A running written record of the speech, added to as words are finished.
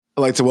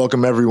I'd like to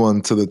welcome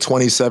everyone to the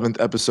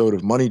 27th episode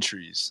of Money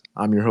Trees.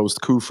 I'm your host,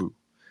 Kufu.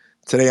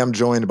 Today I'm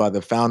joined by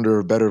the founder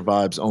of Better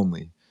Vibes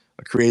Only,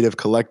 a creative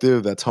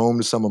collective that's home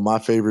to some of my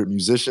favorite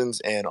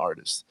musicians and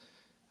artists.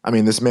 I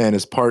mean, this man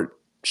is part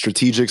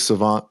strategic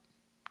savant,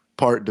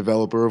 part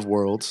developer of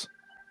worlds,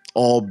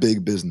 all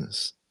big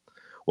business.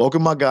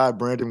 Welcome my guy,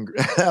 Brandon.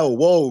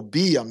 Whoa,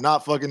 B, I'm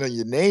not fucking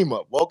your name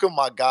up. Welcome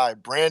my guy,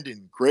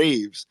 Brandon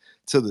Graves,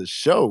 to the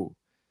show.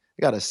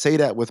 I gotta say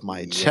that with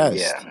my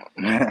chest.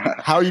 Yeah.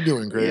 How are you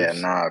doing, Yeah,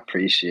 Graves? I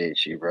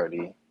appreciate you,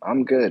 Brody.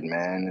 I'm good,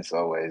 man. It's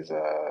always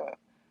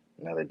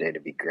another day to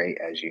be great,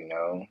 as you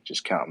know.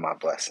 Just counting my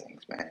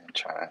blessings, man.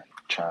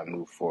 Try and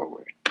move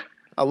forward.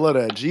 I love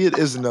that. G, it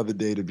is another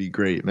day to be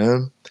great,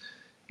 man.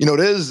 You know,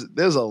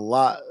 there's a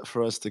lot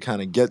for us to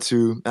kind of get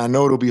to. And I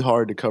know it'll be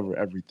hard to cover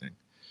everything.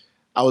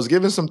 I was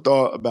giving some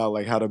thought about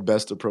like how to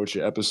best approach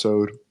your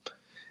episode,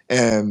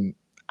 and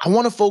I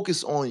want to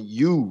focus on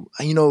you.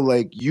 You know,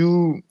 like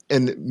you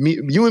and me,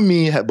 you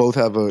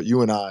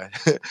and I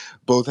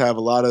both have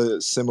a lot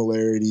of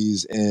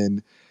similarities,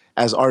 and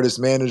as artist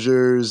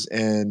managers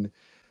and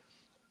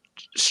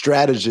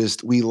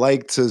strategist, we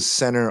like to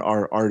center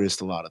our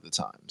artist a lot of the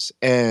times.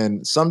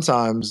 And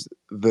sometimes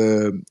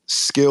the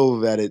skill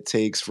that it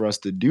takes for us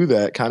to do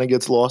that kind of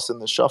gets lost in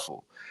the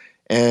shuffle.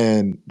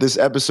 And this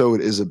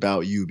episode is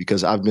about you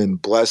because I've been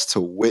blessed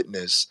to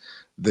witness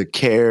the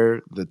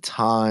care, the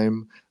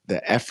time,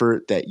 the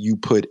effort that you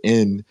put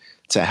in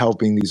to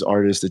helping these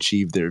artists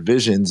achieve their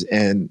visions.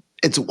 And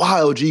it's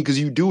wild, G, because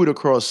you do it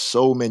across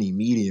so many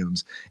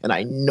mediums. And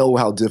I know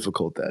how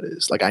difficult that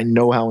is. Like, I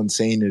know how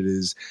insane it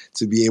is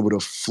to be able to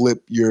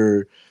flip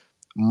your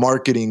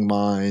marketing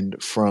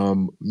mind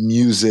from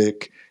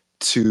music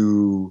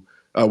to,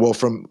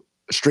 from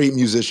straight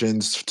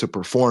musicians to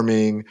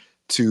performing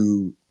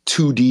to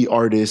 2D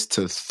artist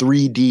to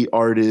 3D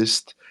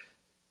artist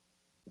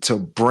to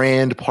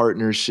brand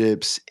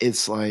partnerships.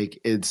 It's like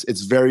it's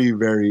very,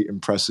 very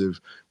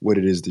impressive what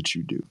it is that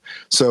you do.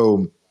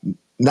 So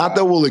not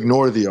that Wow. we'll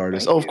ignore the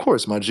artist. Thank Oh, of you.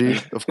 course, my G.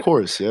 Of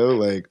course, yo.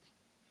 Like,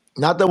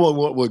 not that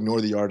we'll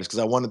ignore the artist because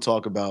I want to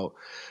talk about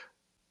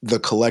the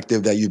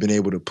collective that you've been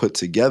able to put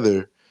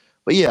together.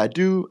 But yeah, I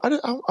do.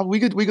 We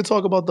could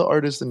talk about the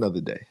artist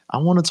another day. I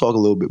want to talk a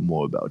little bit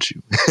more about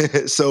you.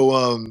 So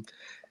I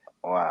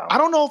Wow.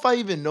 don't know if I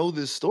even know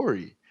this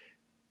story.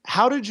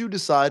 How did you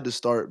decide to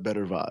start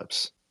Better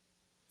Vibes?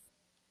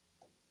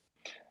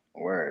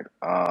 Word.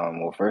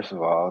 Well, first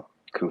of all,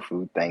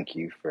 Kufu, thank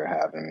you for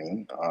having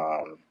me.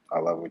 I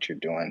love what you're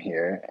doing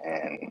here,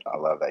 and I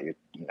love that you're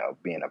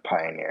being a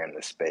pioneer in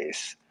the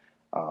space,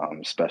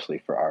 especially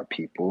for our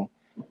people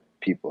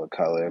of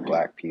color,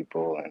 Black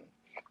people, and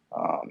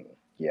Um,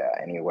 yeah,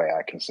 any way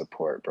I can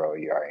support, bro,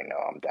 you already know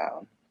I'm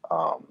down.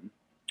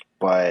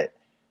 But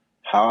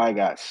how I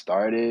got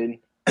started,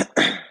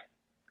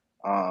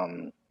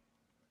 um,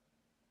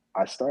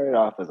 I started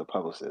off as a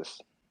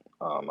publicist.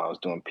 I was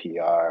doing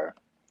PR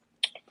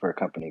for a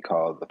company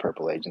called the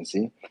Purple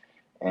Agency,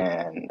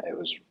 and it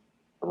was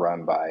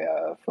run by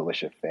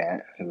Felicia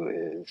Fant, who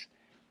is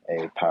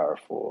a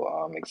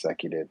powerful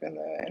executive in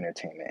the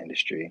entertainment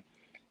industry.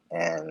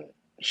 And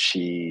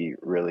she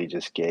really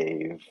just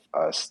gave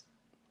us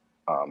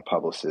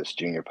publicists,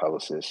 junior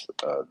publicists,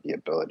 the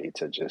ability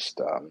to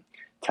just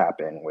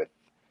tap in with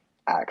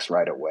acts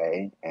right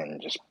away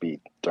and just be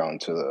thrown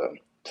to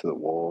the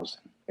wolves,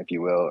 if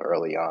you will,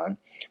 early on.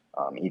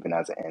 Even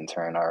as an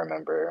intern, I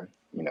remember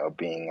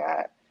being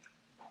at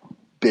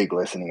big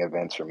listening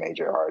events for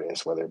major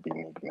artists, whether it be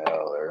Meek Mill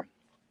or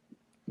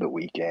The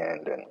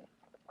Weeknd, and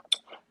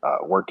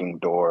working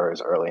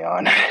doors early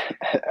on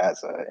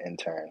as an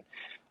intern.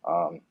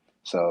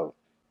 So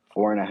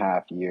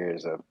 4.5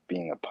 years of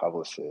being a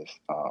publicist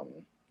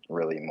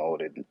really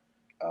molded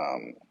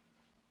um,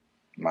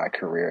 my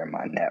career and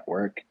my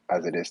network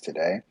as it is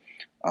today.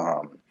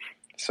 Um,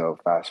 so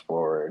fast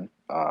forward,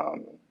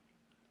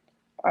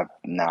 I've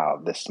now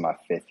this is my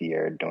 5th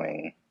year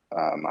doing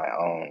my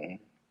own.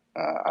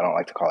 I don't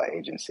like to call it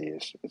agency.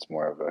 It's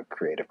more of a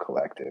creative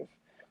collective.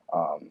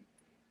 Um,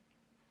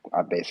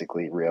 I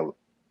basically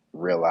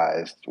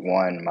realized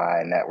one,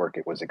 my network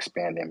it was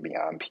expanding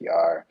beyond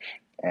PR,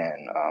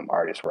 and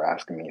artists were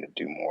asking me to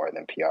do more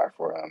than PR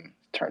for them.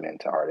 Turned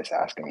into artists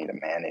asking me to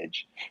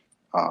manage,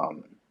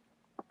 um,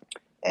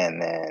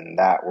 and then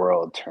that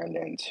world turned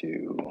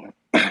into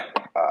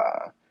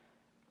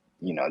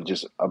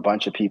just a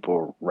bunch of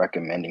people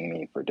recommending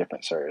me for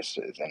different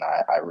services, and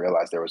I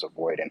realized there was a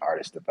void in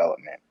artist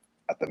development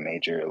at the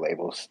major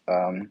labels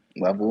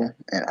level,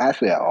 and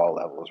actually at all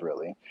levels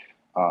really.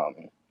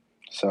 Um,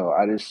 so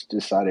I just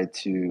decided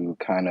to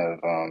kind of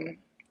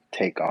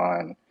take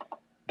on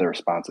the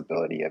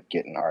responsibility of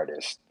getting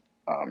artists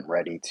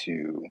ready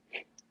to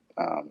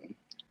um,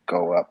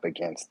 go up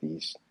against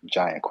these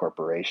giant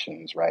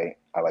corporations, right?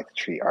 I like to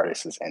treat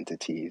artists as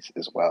entities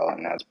as well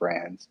and as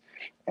brands,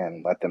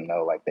 and let them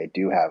know like they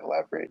do have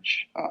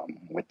leverage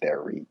with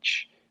their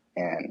reach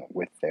and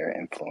with their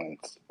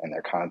influence and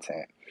their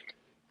content.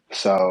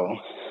 So,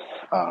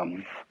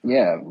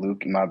 yeah,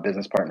 Luke, my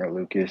business partner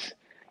Lucas,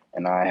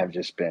 and I have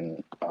just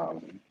been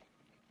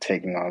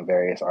taking on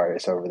various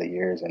artists over the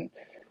years, and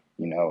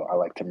I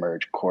like to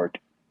merge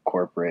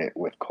corporate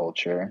with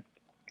culture.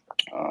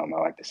 I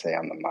like to say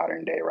I'm the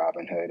modern day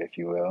Robin Hood, if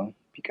you will,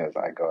 because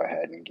I go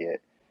ahead and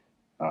get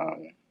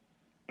um,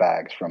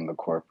 bags from the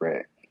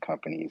corporate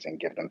companies and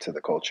give them to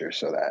the culture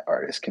so that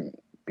artists can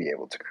be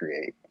able to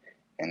create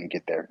and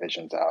get their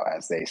visions out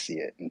as they see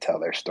it and tell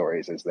their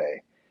stories as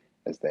they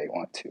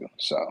want to.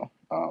 So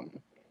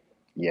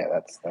yeah,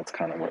 that's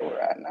kind of where we're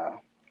at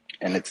now.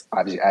 And it's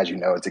obviously, as you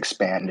know, it's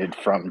expanded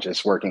from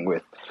just working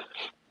with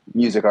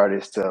music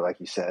artists to, like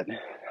you said,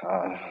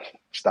 uh,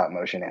 stop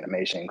motion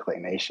animation,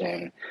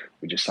 claymation.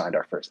 We just signed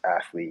our first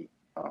athlete.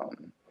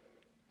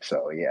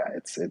 So yeah,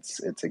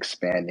 it's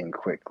expanding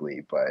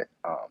quickly, but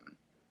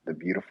the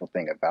beautiful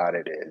thing about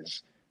it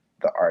is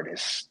the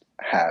artists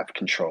have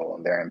control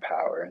and they're in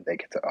power. They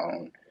get to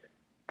own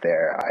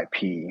their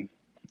IP,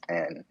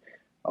 and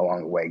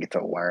along the way get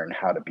to learn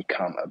how to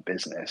become a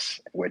business,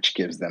 which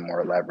gives them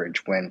more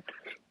leverage when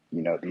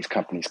these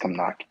companies come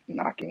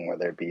knocking,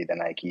 whether it be the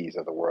Nikes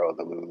of the world,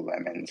 the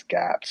Lululemons,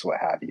 Gaps, what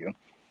have you.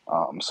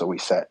 So we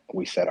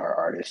set our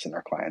artists and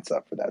our clients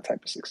up for that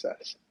type of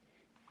success.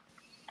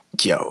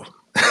 Yo,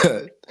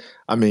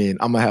 I mean,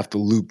 I'm gonna have to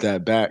loop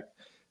that back.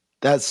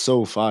 That's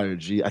so fire,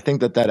 G. I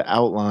think that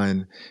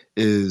outline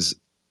is,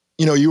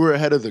 you were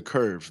ahead of the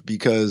curve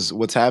because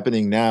what's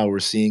happening now, we're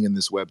seeing in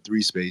this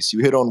Web3 space, you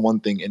hit on one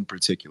thing in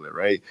particular,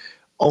 right?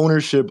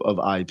 Ownership of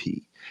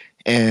IP.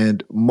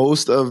 And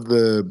most of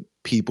the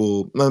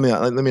people, let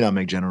me not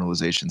make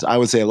generalizations. I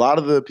would say a lot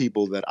of the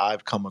people that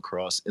I've come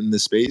across in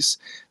this space,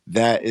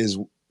 that is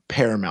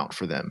paramount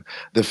for them.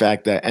 The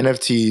fact that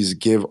NFTs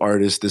give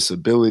artists this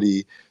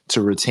ability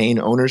to retain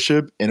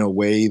ownership in a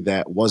way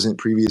that wasn't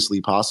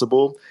previously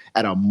possible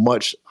at a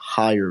much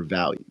higher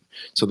value.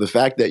 So the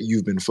fact that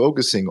you've been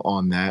focusing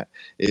on that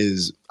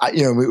is,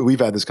 we've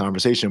had this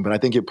conversation, but I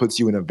think it puts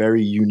you in a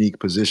very unique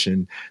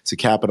position to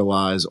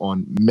capitalize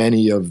on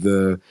many of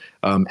the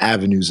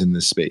avenues in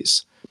this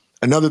space.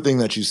 Another thing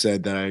that you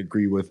said that I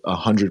agree with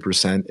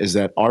 100% is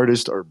that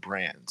artists are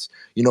brands.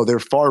 They're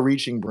far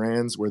reaching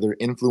brands where their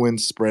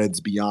influence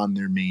spreads beyond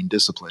their main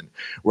discipline.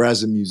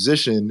 Whereas a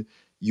musician,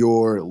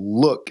 your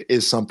look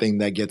is something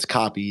that gets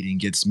copied and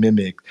gets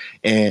mimicked,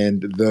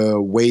 and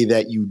the way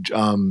that you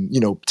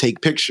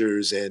take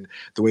pictures and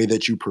the way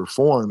that you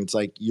perform, it's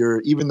like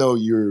even though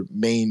your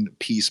main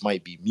piece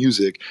might be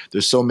music,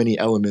 there's so many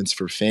elements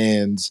for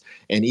fans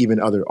and even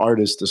other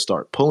artists to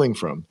start pulling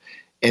from.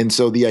 And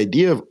so the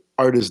idea of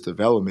artist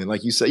development,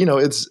 like you said,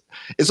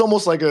 it's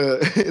almost like a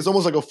it's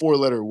almost like a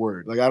four-letter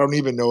word. Like I don't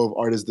even know if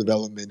artist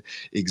development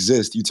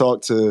exists. You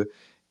talk to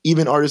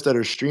even artists that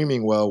are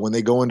streaming well, when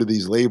they go into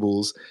these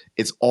labels,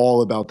 it's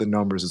all about the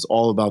numbers. It's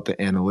all about the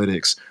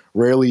analytics.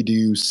 Rarely do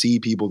you see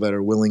people that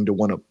are willing to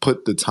want to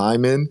put the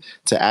time in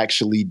to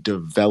actually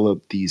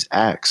develop these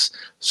acts.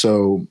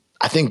 So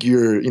I think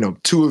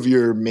two of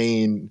your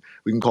main,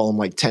 we can call them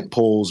like tent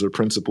poles or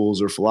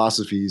principles or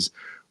philosophies,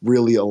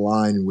 really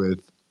align with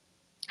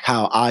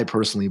how I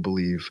personally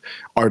believe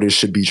artists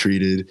should be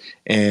treated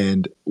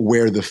and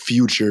where the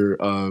future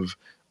of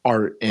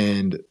art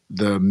and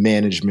the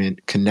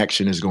management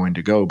connection is going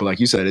to go. But like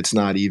you said, it's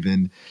not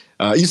even,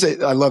 you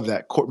say, I love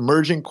that,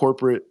 merging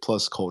corporate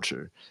plus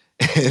culture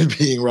and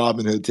being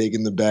Robin Hood,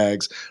 taking the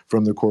bags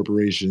from the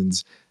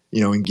corporations,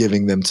 and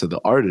giving them to the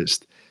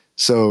artist.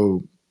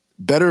 So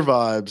Better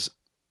Vibes,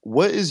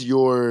 what is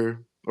your,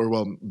 or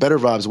well, Better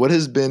Vibes, what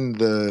has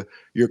been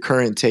your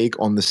current take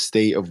on the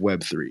state of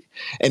Web3?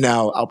 And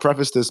now I'll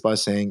preface this by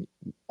saying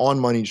on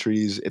Money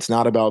Trees, it's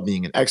not about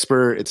being an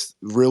expert. It's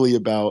really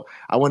about,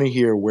 I want to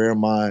hear where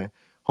my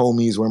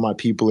homies, where my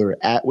people are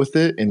at with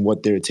it and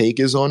what their take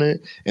is on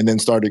it, and then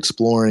start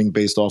exploring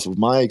based off of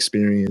my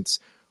experience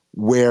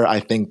where I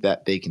think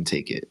that they can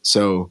take it.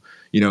 So,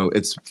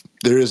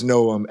 there is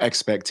no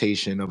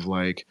expectation of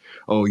like,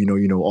 oh,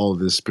 all of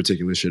this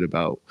particular shit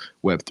about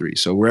Web3.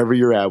 So wherever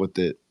you're at with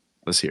it,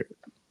 let's hear it.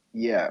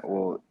 Yeah,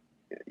 well,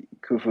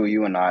 Kufu,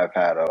 you and I have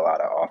had a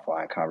lot of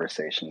offline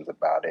conversations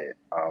about it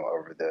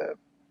over the,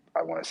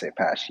 I want to say,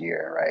 past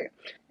year, right?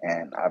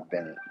 And I've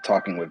been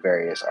talking with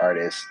various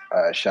artists.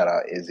 Shout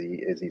out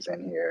Izzy. Izzy's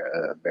in here,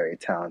 a very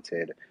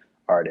talented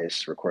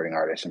artist, recording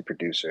artist, and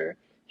producer.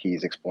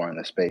 He's exploring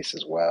the space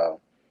as well.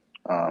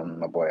 I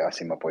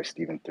see my boy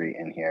Stephen Three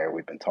in here.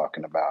 We've been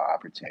talking about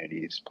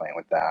opportunities, playing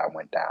with that. I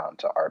went down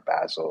to Art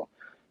Basel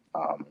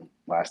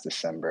last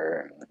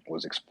December and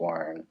was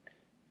exploring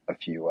a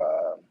few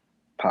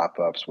pop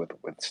ups with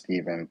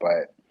Steven,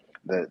 but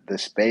the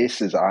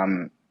space as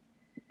I'm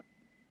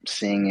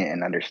seeing it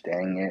and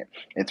understanding it,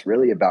 it's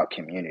really about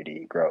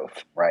community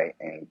growth, right?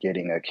 And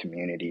getting a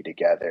community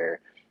together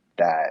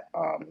that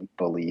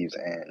believes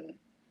in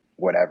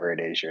whatever it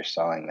is you're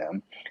selling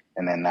them,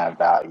 and then that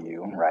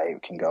value,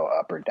 right, can go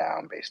up or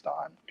down based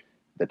on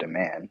the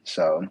demand.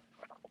 So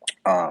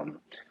um,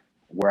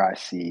 where I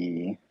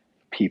see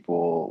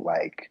people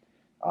like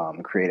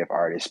creative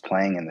artists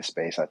playing in the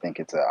space, I think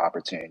it's an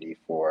opportunity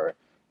for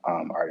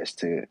artists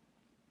to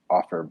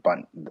offer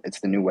it's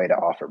the new way to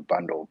offer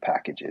bundle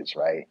packages,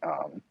 right?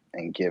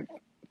 And give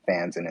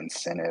fans an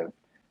incentive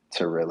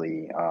to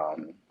really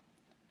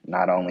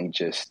not only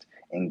just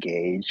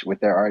engage with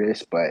their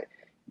artists, but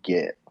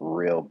get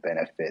real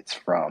benefits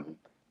from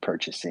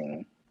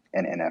purchasing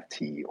an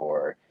NFT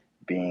or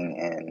being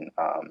in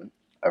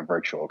a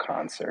virtual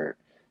concert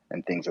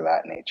and things of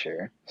that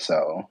nature.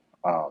 So,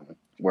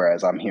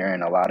 whereas I'm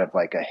hearing a lot of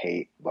like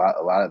a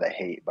lot of the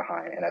hate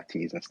behind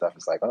NFTs and stuff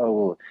is like, oh,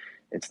 well,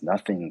 it's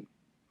nothing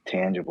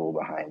tangible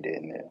behind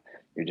it, and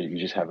you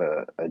just have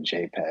a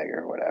JPEG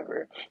or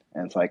whatever.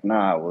 And it's like,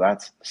 nah, well,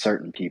 that's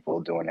certain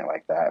people doing it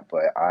like that.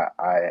 But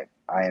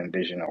I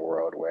envision a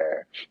world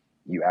where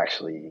you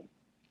actually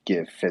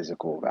give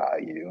physical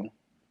value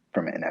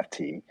from an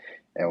NFT.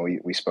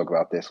 And we spoke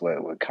about this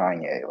with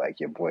Kanye, like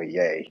your boy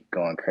Ye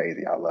going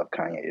crazy. I love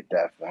Kanye to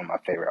death, one of my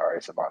favorite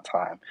artists of all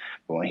time.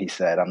 But when he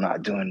said, I'm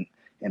not doing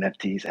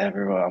NFTs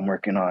ever, I'm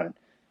working on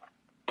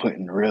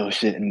putting real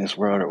shit in this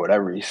world or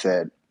whatever he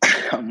said,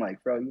 I'm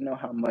like, bro, you know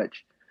how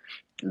much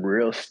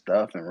real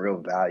stuff and real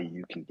value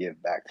you can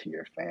give back to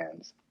your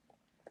fans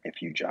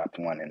if you dropped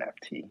one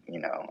NFT, you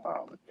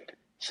know?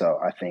 So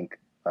I think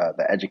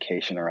the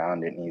education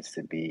around it needs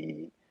to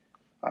be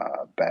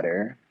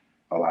better,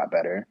 a lot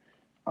better.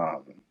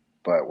 Um,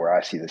 but where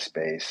I see the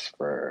space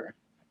for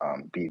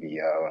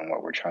BVO and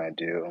what we're trying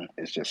to do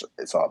is just,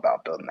 it's all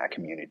about building that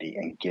community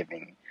and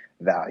giving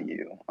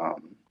value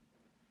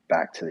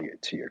back to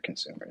your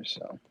consumers.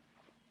 So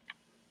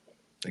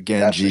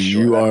Again, that's G, the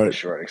short, you that's are. the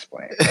short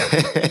explain.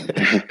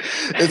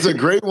 It's a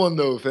great one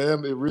though,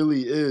 fam. It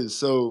really is.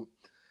 So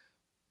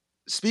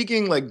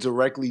speaking like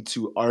directly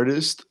to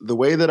artists, the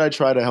way that I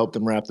try to help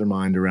them wrap their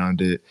mind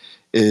around it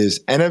is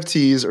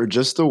NFTs are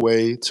just a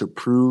way to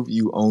prove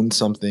you own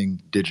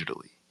something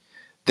digitally.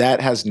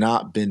 That has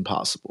not been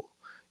possible.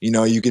 You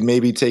know, you can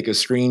maybe take a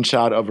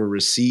screenshot of a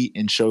receipt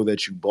and show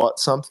that you bought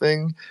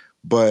something,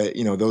 but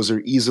you know, those are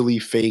easily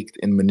faked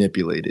and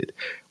manipulated.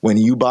 When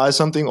you buy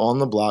something on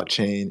the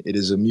blockchain, it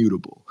is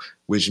immutable,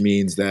 which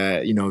means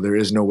that, you know, there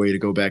is no way to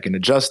go back and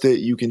adjust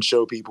it. You can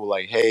show people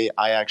like, hey,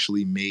 I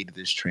actually made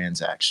this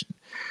transaction.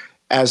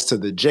 As to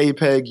the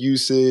JPEG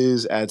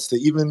uses, as to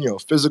even, you know,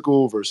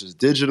 physical versus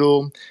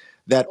digital,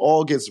 that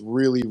all gets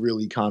really,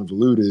 really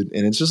convoluted.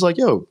 And it's just like,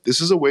 yo,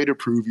 this is a way to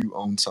prove you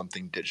own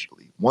something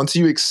digitally. Once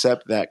you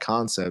accept that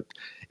concept,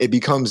 it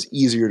becomes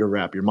easier to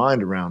wrap your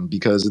mind around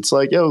because it's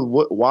like, yo,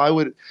 why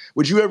would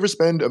you ever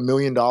spend $1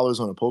 million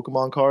on a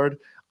Pokemon card?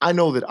 I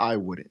know that I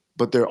wouldn't,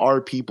 but there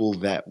are people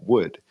that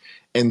would.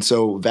 And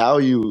so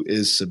value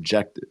is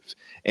subjective.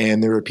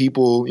 And there are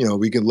people, you know,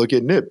 we can look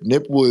at Nip.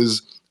 Nip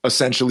was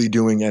essentially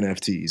doing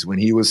NFTs when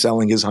he was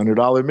selling his $100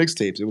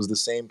 mixtapes. It was the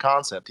same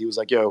concept. He was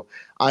like, yo,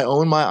 I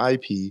own my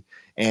IP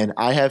and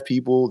I have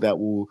people that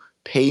will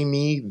pay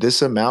me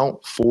this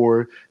amount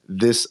for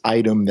this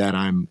item that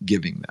I'm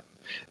giving them.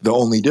 The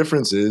only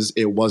difference is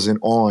it wasn't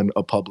on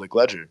a public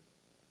ledger.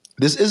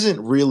 This isn't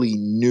really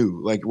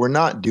new. Like, we're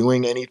not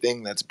doing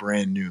anything that's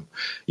brand new.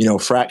 You know,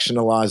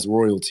 fractionalized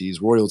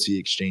royalties, royalty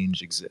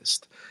exchange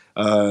exist.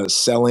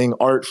 Selling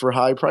art for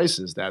high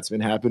prices, that's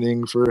been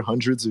happening for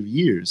hundreds of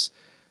years.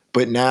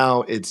 But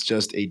now it's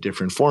just a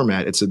different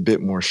format. It's a bit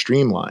more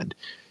streamlined.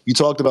 You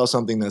talked about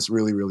something that's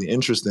really, really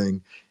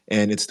interesting,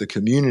 and it's the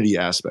community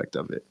aspect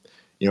of it.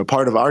 You know,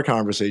 part of our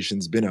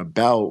conversation's been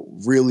about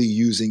really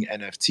using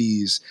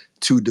NFTs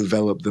to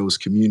develop those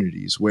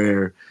communities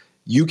where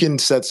you can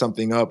set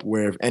something up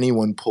where if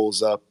anyone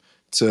pulls up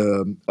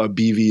to a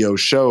BVO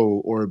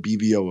show or a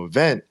BVO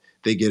event,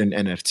 they get an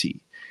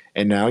NFT.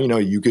 And now, you know,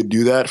 you could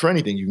do that for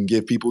anything. You can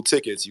give people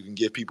tickets, you can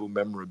give people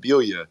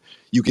memorabilia,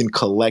 you can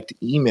collect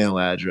email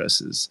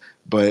addresses,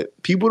 but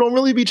people don't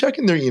really be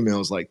checking their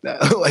emails like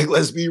that. Like,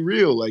 let's be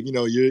real. Like, you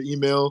know, your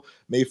email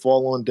may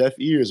fall on deaf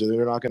ears or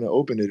they're not going to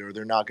open it or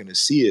they're not going to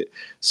see it.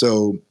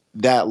 So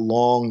that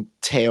long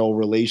tail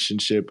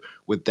relationship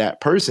with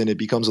that person, it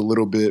becomes a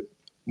little bit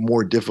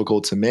more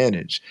difficult to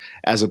manage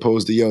as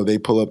opposed to, yo, they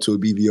pull up to a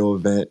BVO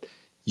event,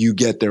 you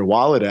get their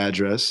wallet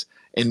address,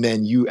 and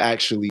then you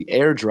actually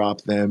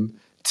airdrop them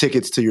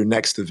tickets to your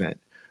next event,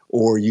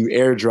 or you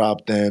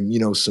airdrop them, you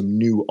know, some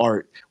new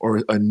art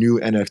or a new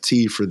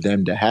NFT for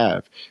them to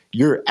have.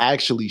 You're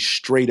actually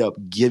straight up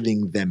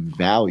giving them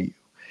value.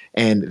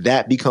 And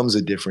that becomes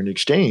a different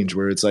exchange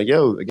where it's like,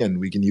 yo, again,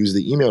 we can use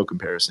the email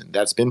comparison.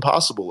 That's been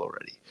possible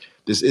already.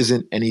 This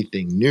isn't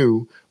anything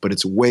new, but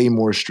it's way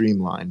more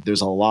streamlined. There's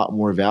a lot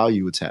more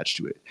value attached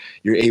to it.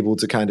 You're able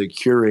to kind of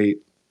curate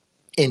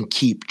and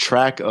keep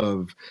track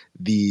of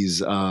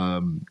these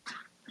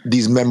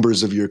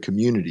members of your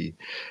community.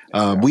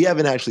 We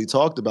haven't actually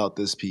talked about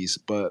this piece,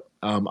 but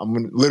I'm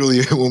gonna,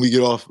 literally when we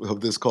get off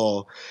of this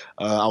call,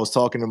 I was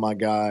talking to my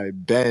guy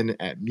Ben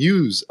at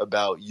Muse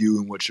about you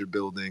and what you're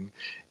building,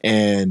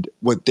 and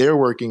what they're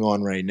working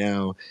on right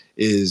now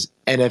is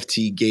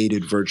NFT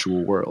gated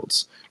virtual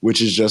worlds,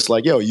 which is just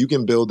like, yo, you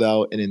can build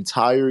out an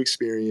entire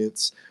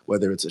experience,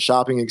 whether it's a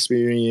shopping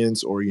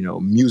experience or, you know,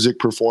 music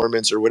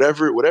performance or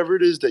whatever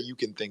it is that you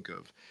can think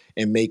of,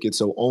 and make it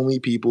so only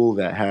people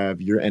that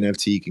have your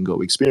NFT can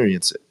go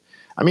experience it.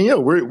 I mean, yeah,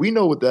 we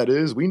know what that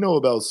is. We know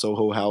about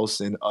Soho House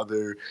and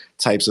other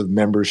types of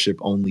membership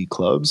only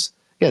clubs.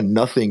 Again,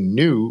 nothing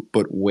new,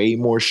 but way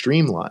more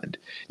streamlined.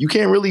 You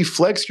can't really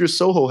flex your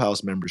Soho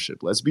House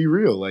membership. Let's be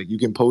real. Like you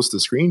can post a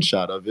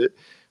screenshot of it,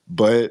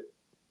 but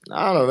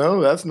I don't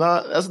know. That's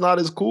not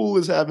as cool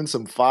as having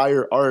some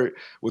fire art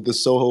with the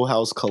Soho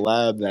House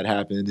collab that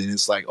happened, and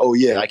it's like, oh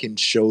yeah, I can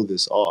show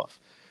this off.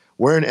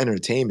 We're in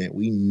entertainment.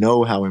 We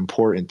know how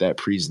important that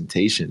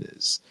presentation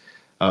is,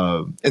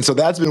 and so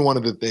that's been one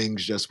of the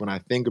things. Just when I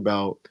think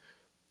about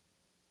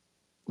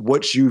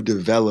what you've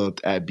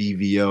developed at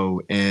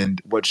BVO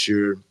and what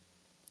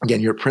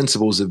your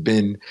principles have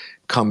been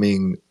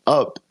coming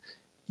up,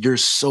 you're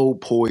so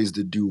poised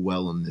to do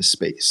well in this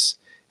space.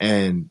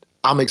 And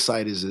I'm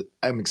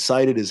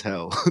excited as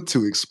hell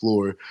to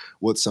explore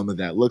what some of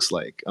that looks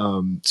like.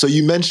 So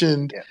you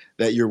mentioned Yeah.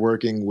 that you're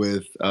working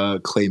with a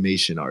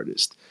claymation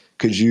artist.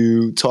 Could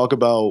you talk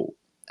about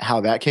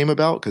how that came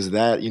about? Because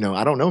that,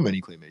 I don't know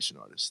many claymation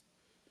artists.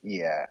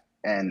 Yeah.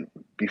 And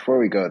before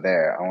we go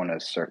there, I want to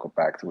circle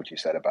back to what you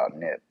said about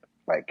Nip.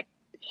 Like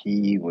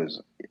he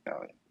was,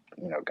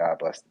 God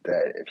bless the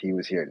dead. If he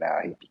was here now,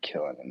 he'd be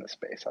killing in the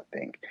space, I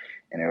think,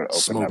 and it would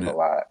open Smoke up a it.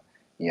 lot,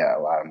 yeah,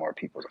 a lot of more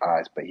people's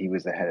eyes. But he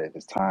was ahead of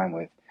his time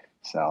with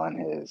selling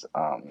his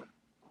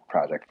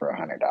project for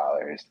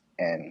 $100,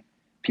 and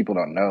people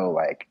don't know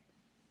like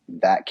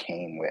that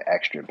came with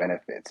extra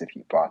benefits if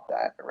you bought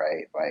that,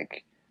 right?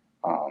 Like,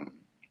 um,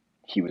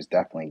 he was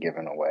definitely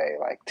giving away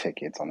like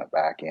tickets on the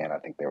back end. I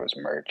think there was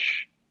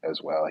merch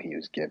as well he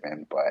was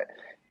given, but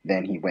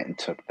then he went and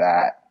took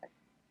that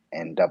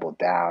and doubled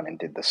down and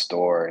did the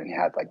store and he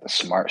had like the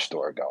smart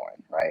store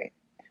going, right?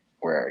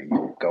 Where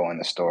you go in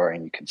the store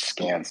and you could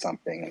scan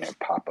something and it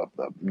pop up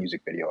the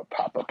music video would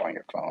pop up on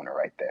your phone or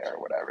right there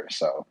or whatever.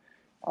 So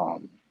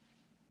um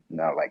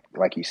no,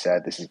 like you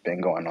said, this has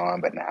been going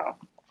on, but now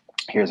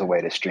here's a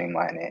way to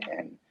streamline it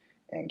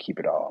and keep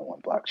it all on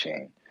one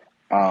blockchain.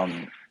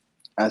 Um,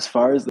 as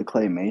far as the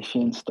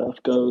claymation stuff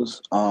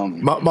goes,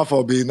 My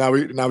fault, B. Now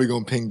we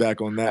gonna ping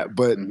back on that,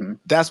 but hmm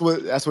that's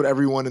what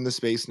everyone in the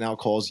space now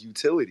calls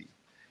utility,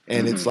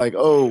 and it's hmm like,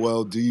 oh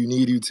well, do you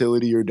need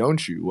utility or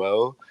don't you?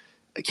 Well,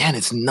 again,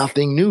 it's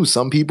nothing new.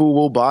 Some people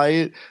will buy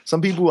it.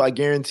 Some people, I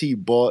guarantee,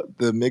 bought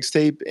the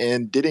mixtape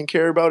and didn't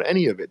care about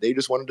any of it. They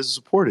just wanted to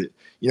support it.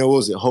 What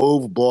was it?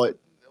 Hove bought,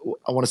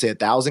 I want to say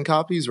 1,000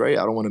 copies, right?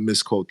 I don't want to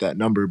misquote that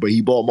number, but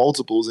he bought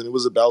multiples, and it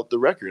was about the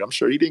record. I'm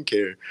sure he didn't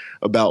care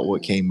about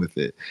what hmm came with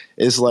it.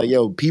 It's like,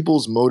 yo,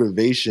 people's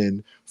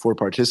motivation for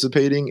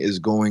participating is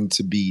going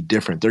to be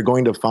different. They're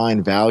going to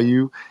find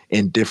value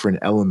in different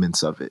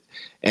elements of it.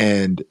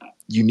 And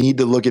you need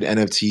to look at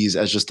NFTs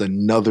as just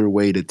another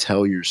way to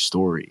tell your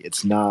story.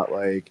 It's not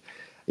like,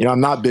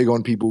 I'm not big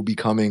on people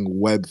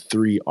becoming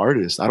Web3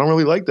 artists. I don't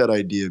really like that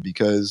idea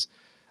because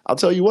I'll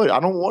tell you what,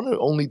 I don't want to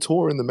only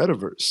tour in the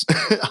metaverse.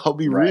 I'll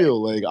be right,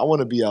 real. Like, I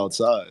want to be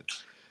outside.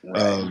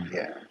 right, Um,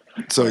 yeah,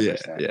 so, yeah,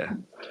 100%, yeah.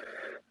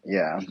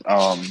 yeah.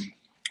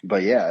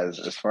 But yeah,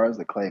 as far as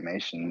the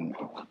claymation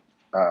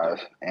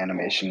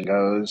animation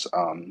goes,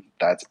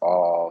 that's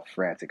all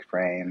Frantic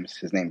Frames.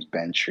 His name's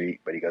Ben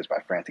Treat, but he goes by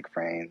Frantic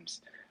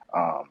Frames.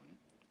 Um,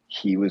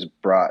 he was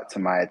brought to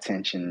my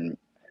attention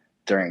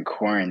during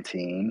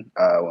quarantine,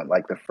 when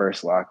like the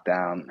first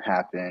lockdown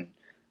happened.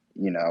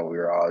 We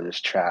were all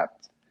just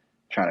trapped,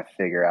 trying to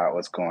figure out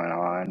what's going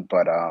on.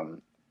 But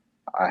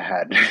I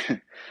had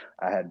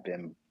I had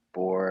been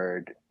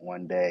bored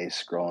one day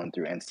scrolling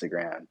through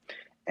Instagram,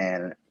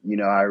 and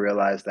I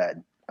realized that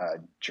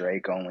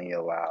Drake only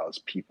allows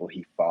people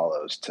he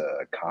follows to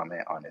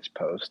comment on his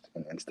post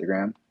in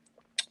Instagram.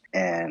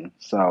 And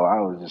so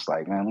I was just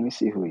like, man, let me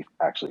see who he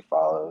actually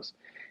follows.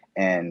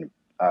 And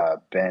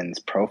Ben's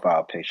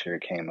profile picture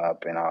came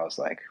up, and I was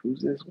like,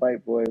 who's this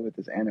white boy with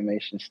this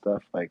animation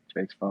stuff like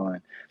Drake's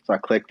following? So I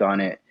clicked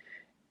on it,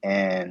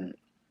 and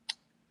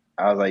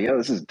I was like, yo,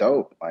 this is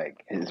dope.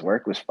 Like his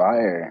work was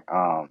fire.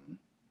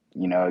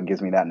 It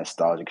gives me that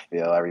nostalgic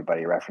feel.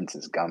 Everybody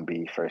references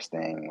Gumby first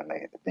thing when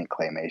they think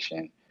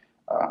claymation.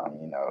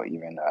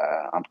 Even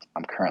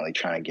I'm currently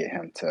trying to get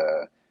him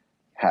to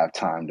have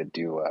time to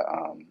do a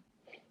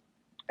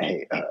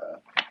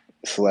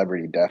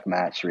celebrity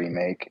deathmatch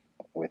remake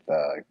with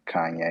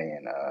Kanye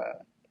and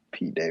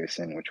Pete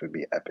Davidson, which would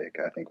be epic.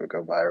 I think would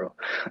go viral.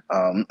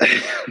 Um,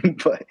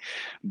 but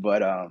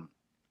but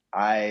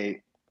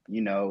I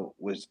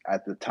was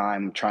at the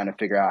time trying to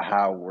figure out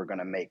how we're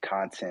gonna make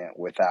content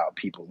without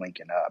people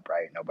linking up.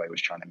 Right, nobody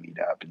was trying to meet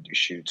up and do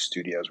shoots.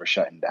 Studios were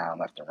shutting down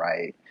left and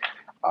right.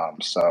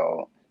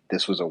 So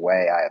this was a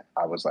way.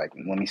 I was like,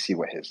 let me see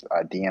what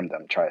I DM'd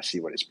him, try to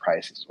see what his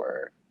prices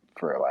were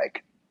for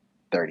like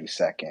 30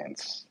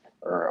 seconds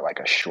or like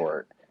a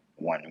short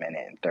 1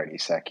 minute and 30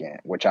 second,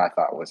 which I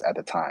thought was at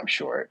the time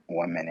short,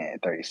 1 minute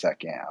and 30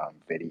 second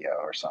video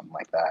or something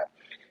like that.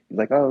 He's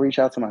like, oh, reach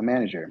out to my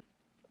manager.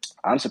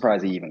 I'm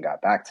surprised he even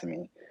got back to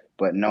me,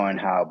 but knowing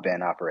how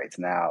Ben operates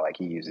now, like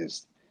he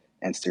uses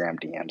Instagram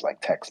DMs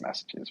like text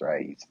messages,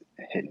 right? He's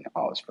hitting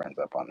all his friends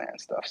up on there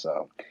and stuff.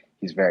 So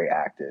he's very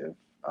active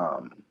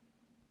um,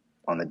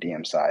 on the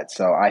DM side.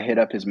 So I hit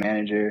up his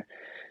manager.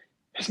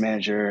 His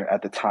manager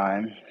at the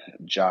time,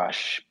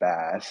 Josh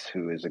Bass,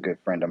 who is a good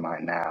friend of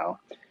mine now,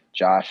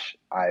 Josh,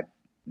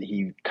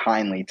 he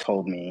kindly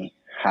told me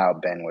how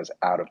Ben was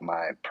out of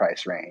my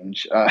price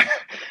range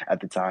at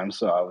the time.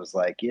 So I was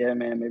like, yeah,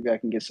 man, maybe I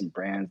can get some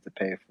brands to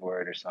pay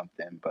for it or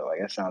something. But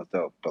like, that sounds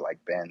dope. But like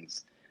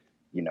Ben's,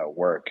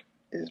 work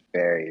is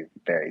very,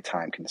 very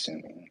time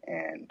consuming,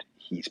 and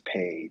he's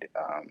paid,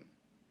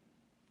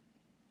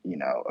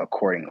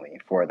 accordingly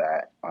for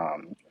that.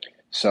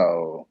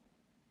 So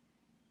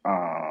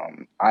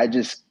I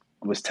just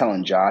was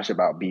telling Josh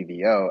about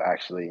BVO,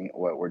 actually,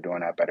 what we're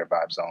doing at Better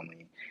Vibes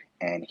Only.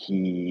 And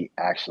he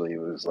actually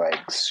was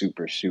like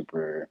super,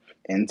 super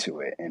into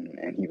it.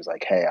 And he was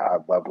like, hey, I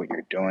love what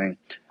you're doing.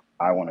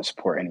 I want to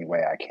support any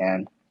way I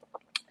can.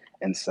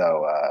 And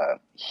so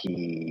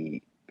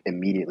he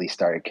immediately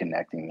started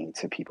connecting me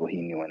to people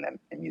he knew in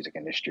the music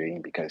industry,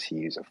 because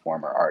he's a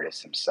former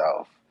artist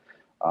himself.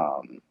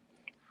 Um,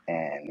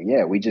 and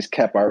yeah, we just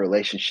kept our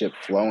relationship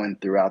flowing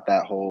throughout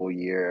that whole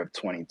year of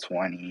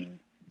 2020,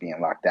 being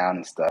locked down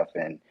and stuff.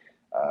 And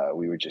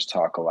we would just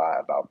talk a lot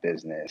about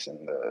business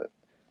and the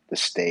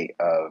state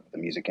of the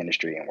music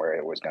industry and where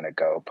it was going to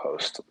go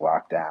post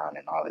lockdown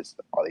and all these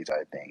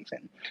other things.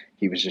 And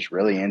he was just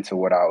really into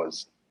what I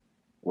was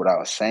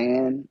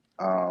saying.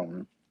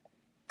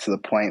 To the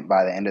point,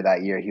 by the end of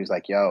that year, he was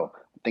like, "Yo,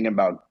 I'm thinking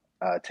about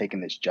taking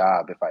this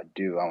job. If I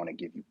do, I want to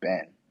give you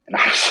Ben." And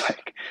I was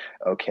like,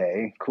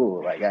 "Okay,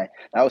 cool." Like that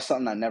was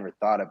something I never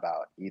thought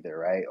about either,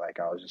 right? Like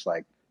I was just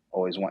like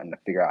always wanting to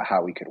figure out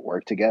how we could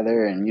work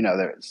together. And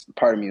there's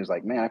part of me was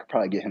like, man, I could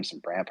probably get him some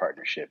brand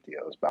partnership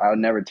deals, but I would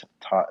never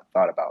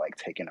thought about like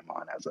taking him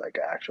on as like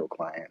an actual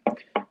client.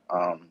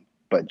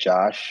 But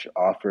Josh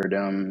offered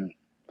him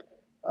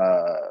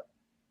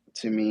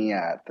to me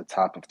at the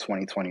top of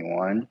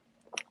 2021.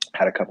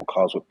 Had a couple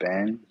calls with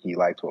Ben. He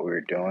liked what we were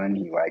doing.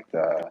 He liked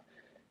the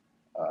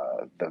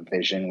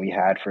vision we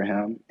had for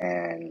him,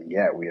 and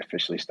yeah, we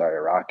officially started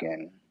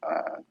rocking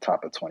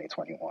top of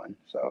 2021.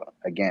 So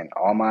again,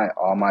 all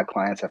my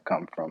clients have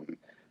come from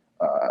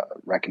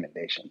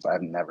recommendations.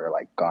 I've never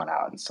like gone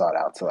out and sought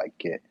out to like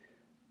get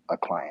a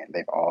client.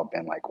 They've all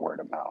been like word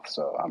of mouth.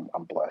 So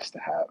I'm blessed to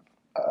have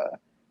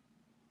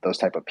those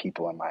type of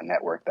people in my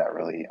network that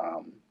really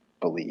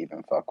believe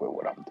and fuck with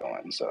what I'm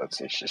doing. So it's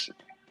just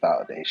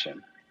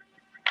validation.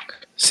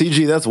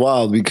 CG, that's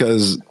wild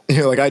because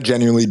like I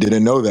genuinely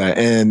didn't know that,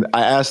 and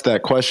I asked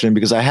that question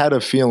because I had a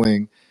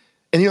feeling,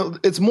 and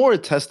it's more a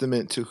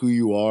testament to who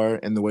you are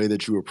and the way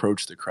that you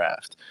approach the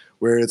craft,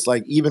 where it's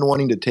like even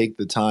wanting to take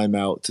the time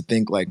out to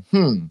think like,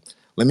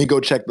 let me go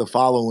check the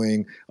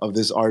following of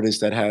this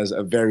artist that has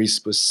a very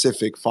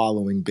specific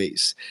following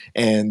base,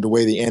 and the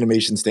way the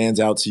animation stands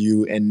out to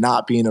you, and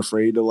not being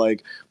afraid to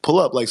like pull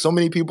up. Like so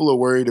many people are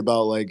worried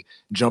about like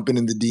jumping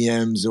in the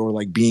DMs or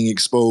like being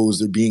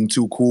exposed or being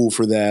too cool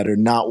for that or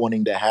not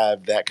wanting to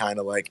have that kind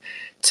of like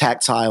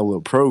tactile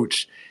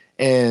approach.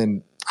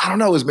 And I don't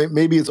know,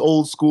 maybe it's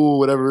old school,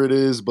 whatever it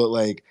is, but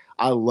like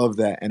I love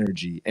that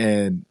energy,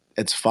 and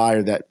it's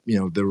fire that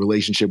the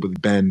relationship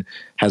with Ben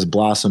has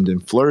blossomed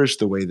and flourished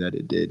the way that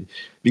it did.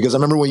 Because I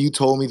remember when you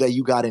told me that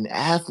you got an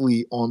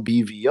athlete on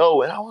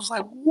BVO, and I was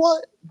like,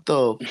 "What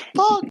the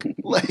fuck?"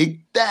 Like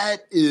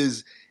that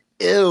is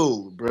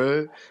ill,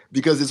 bruh.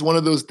 Because it's one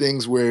of those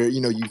things where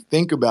you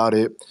think about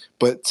it,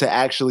 but to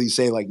actually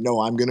say like,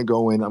 no, I'm going to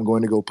go in, I'm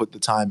going to go put the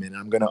time in,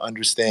 I'm going to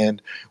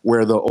understand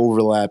where the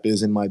overlap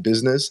is in my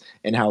business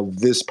and how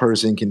this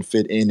person can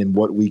fit in and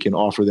what we can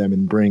offer them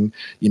and bring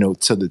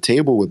to the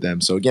table with them.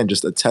 So again,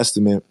 just a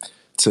testament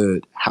to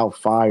how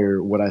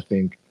fire what I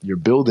think you're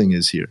building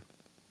is here.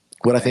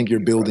 What I think you're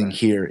building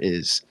here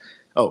is,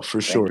 oh, for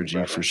sure,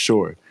 G, for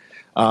sure.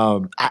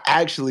 I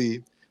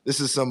actually, this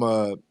is some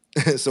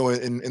so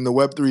in the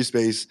Web3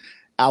 space,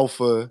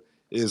 alpha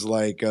is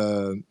like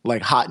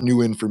hot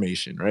new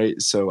information,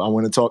 right? So I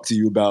want to talk to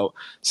you about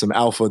some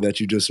alpha that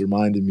you just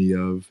reminded me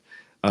of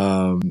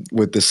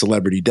with the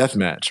celebrity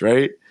deathmatch,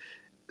 right?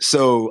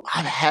 So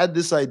I've had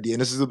this idea,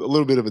 and this is a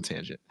little bit of a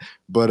tangent,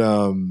 but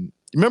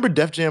remember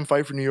Def Jam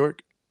Fight for New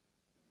York?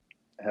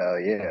 Hell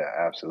yeah,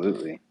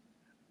 absolutely.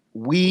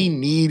 We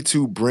need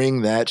to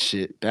bring that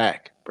shit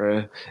back,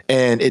 bruh.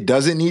 And it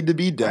doesn't need to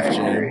be Def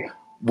Jam.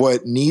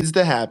 What needs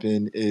to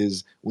happen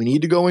is we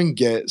need to go and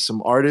get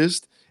some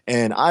artists.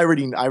 And I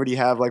already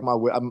have like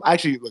I'm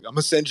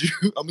gonna send you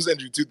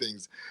two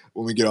things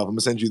when we get off. I'm gonna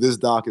send you this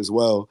doc as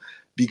well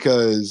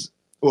because,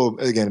 well,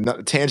 again, not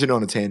a tangent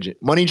on a tangent.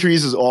 Money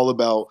Trees is all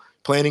about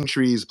planting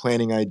trees,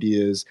 planting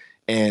ideas,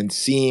 and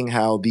seeing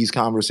how these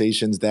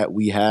conversations that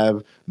we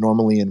have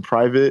normally in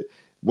private,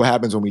 what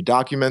happens when we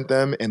document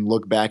them and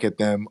look back at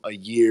them a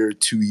year,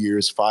 2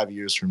 years, 5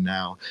 years from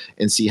now,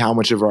 and see how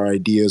much of our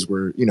ideas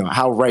were,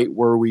 how right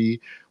were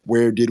we?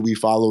 Where did we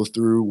follow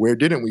through? Where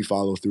didn't we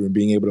follow through? And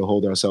being able to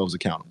hold ourselves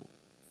accountable.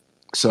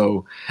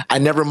 So I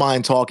never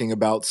mind talking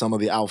about some of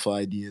the alpha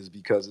ideas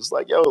because it's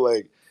like, yo,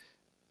 like,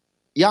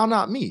 y'all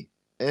not me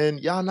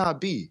and y'all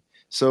not B.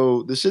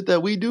 So the shit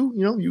that we do,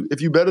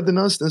 if you better than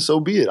us, then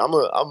so be it. I'm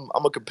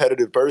a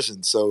competitive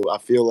person, so I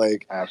feel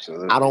like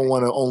absolutely I don't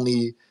want to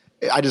only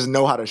I just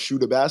know how to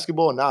shoot a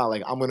basketball. Nah,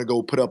 like I'm gonna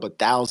go put up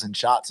 1,000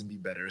 shots and be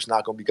better. It's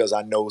not gonna be because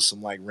I know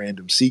some like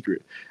random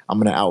secret. I'm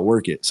gonna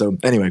outwork it. So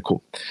anyway,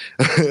 cool.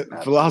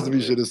 Philosophy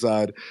Absolutely. shit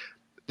aside,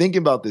 thinking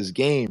about this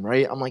game,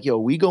 right? I'm like, yo,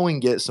 we go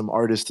and get some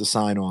artists to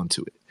sign on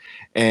to it.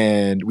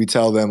 And we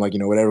tell them, like,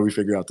 whatever, we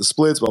figure out the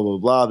splits, blah, blah,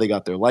 blah. They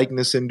got their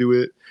likeness into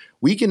it.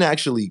 We can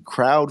actually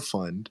crowd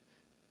fund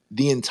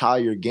the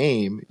entire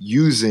game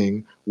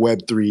using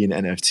Web3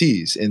 and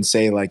NFTs and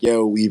say, like,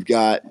 yo, we've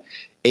got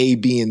A,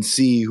 B, and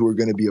C who are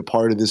going to be a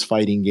part of this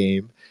fighting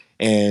game.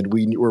 And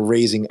we're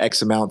raising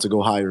X amount to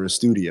go hire a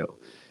studio.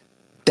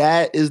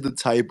 That is the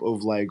type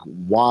of like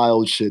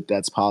wild shit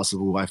that's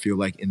possible, I feel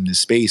like, in this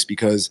space,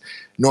 because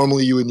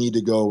normally you would need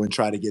to go and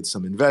try to get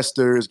some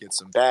investors, get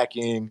some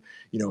backing.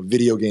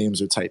 Video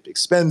games are type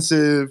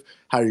expensive.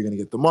 How are you going to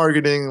get the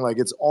marketing? Like,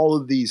 it's all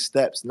of these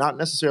steps, not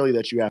necessarily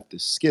that you have to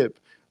skip,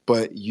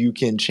 but you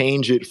can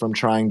change it from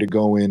trying to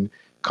go and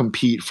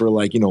compete for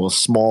like, a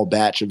small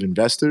batch of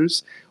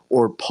investors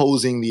or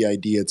posing the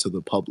idea to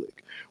the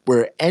public.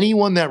 Where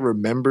anyone that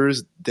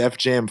remembers Def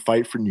Jam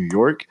Fight for New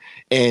York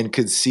and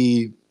could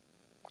see,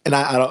 and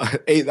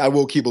I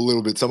will keep a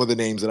little bit. Some of the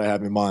names that I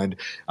have in mind,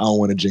 I don't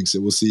want to jinx it.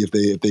 We'll see if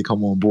they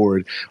come on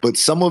board. But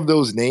some of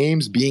those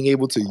names, being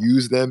able to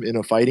use them in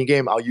a fighting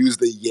game, I'll use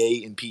the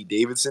Ye and Pete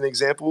Davidson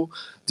example.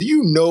 Do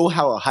you know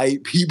how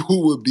hype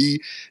people would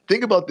be?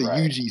 Think about the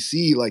Right.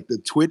 UGC, like the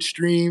Twitch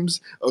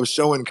streams of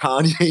showing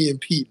Kanye and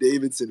Pete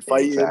Davidson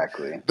fighting.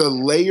 Exactly. The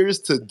layers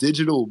to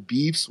digital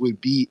beefs would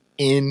be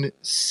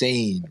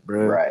insane,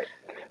 bro. Right.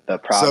 The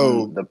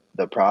problem So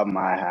the problem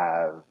I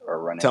have or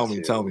run tell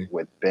into me.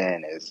 with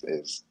Ben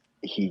is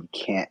he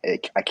can't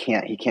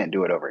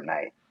do it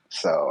overnight.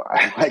 So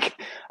I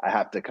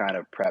have to kind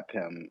of prep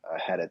him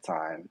ahead of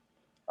time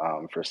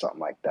for something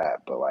like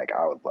that. But like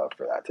I would love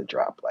for that to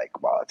drop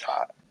like while it's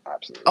hot.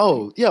 Absolutely.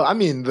 Oh yeah, I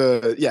mean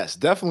yes,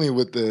 definitely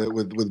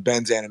with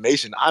Ben's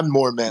animation. I'm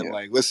more meant Yeah.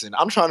 like, listen,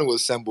 I'm trying to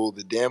assemble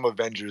the damn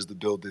Avengers to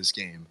build this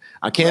game.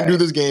 I can't do Right.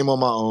 this game on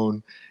my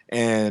own,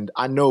 and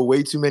I know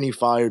way too many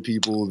fire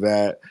people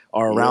that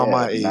are around Yeah.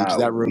 my age No,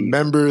 that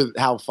remember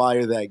how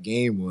fire that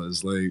game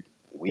was. Like,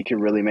 we could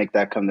really make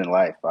that come to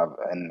life.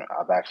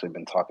 I've actually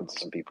been talking to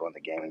some people in the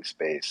gaming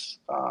space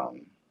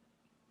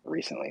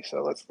recently.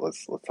 So let's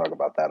talk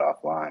about that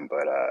offline.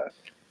 But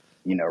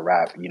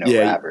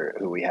yeah, Robert,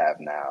 who we have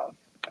now,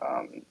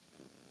 um,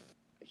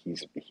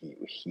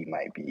 he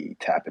might be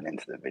tapping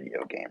into the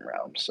video game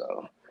realm.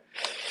 So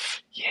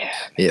yeah,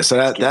 yeah. So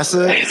that's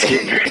a it's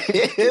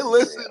getting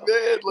listen, real.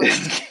 man. Like,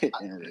 It's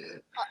getting real.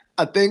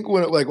 I think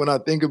when I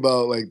think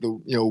about like the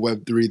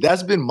Web3,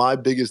 that's been my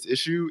biggest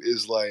issue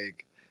is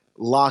like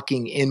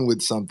locking in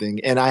with something,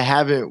 and I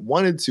haven't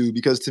wanted to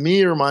because to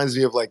me it reminds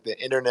me of like the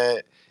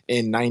internet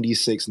in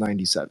 96,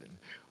 97,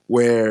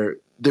 where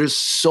there's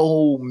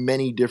so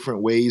many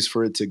different ways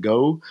for it to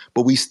go,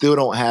 but we still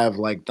don't have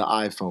like the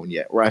iPhone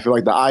yet, where I feel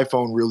like the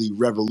iPhone really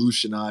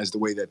revolutionized the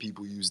way that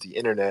people use the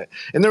internet.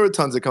 And there were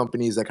tons of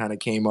companies that kind of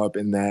came up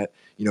in that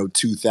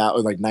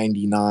 2000, like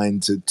 99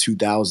 to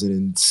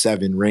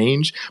 2007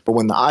 range. But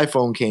when the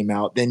iPhone came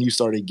out, then you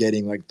started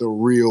getting like the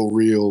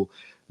real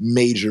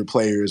major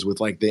players with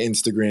like the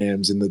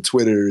Instagrams and the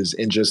Twitters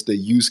and just the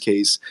use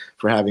case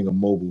for having a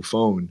mobile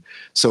phone.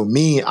 So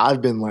me,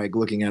 I've been like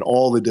looking at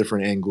all the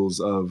different angles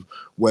of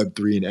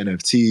Web3 and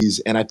NFTs,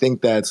 and I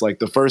think that's like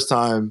the first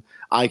time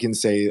I can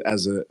say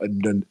as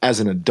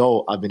an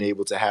adult I've been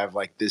able to have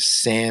like this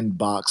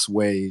sandbox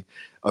way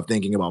of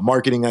thinking about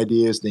marketing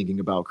ideas,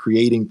 thinking about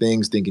creating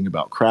things, thinking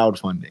about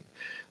crowdfunding.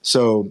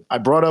 So I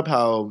brought up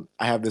how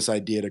I have this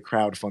idea to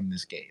crowdfund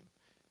this game.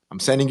 I'm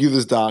sending you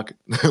this doc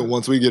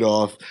once we get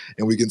off,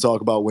 and we can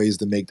talk about ways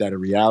to make that a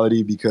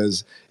reality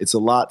because it's a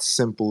lot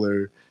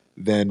simpler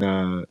than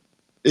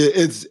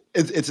it's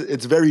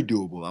very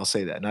doable. I'll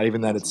say that. Not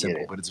even that Let's it's get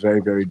simple, it. but it's very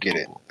Let's get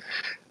it.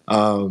 doable.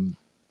 Um,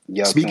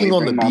 Yo, Speaking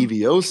on the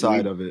BVO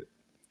side of it,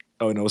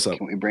 oh no, what's up?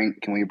 can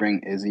we bring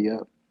Izzy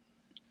up?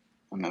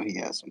 I know he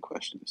has some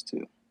questions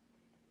too.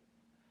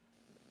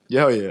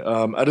 Yeah,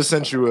 yeah. I just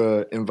sent you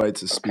a invite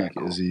to Okay, speak,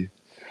 cool. Izzy.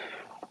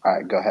 All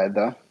right, go ahead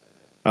though.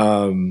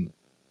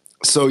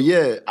 So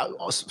yeah,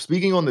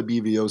 speaking on the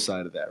BVO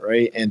side of that,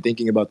 right, and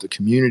thinking about the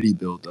community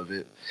build of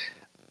it,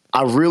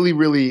 I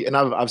really, and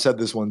I've said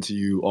this one to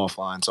you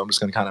offline, so I'm just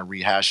going to kind of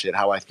rehash it.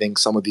 How I think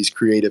some of these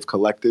creative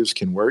collectives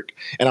can work,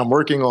 and I'm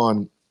working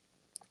on.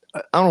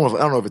 I don't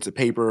know if it's a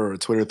paper or a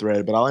Twitter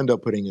thread, but I'll end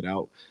up putting it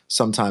out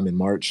sometime in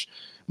March.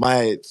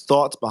 My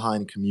thoughts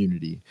behind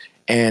community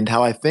and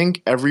how I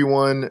think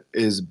everyone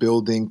is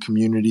building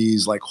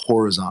communities like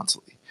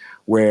horizontally,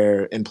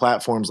 where in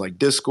platforms like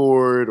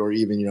Discord or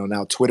even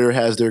now Twitter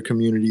has their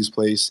communities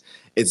place.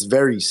 It's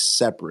very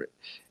separate,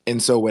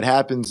 and so what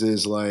happens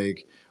is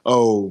like,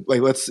 oh,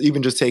 like let's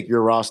even just take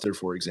your roster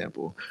for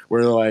example,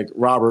 where like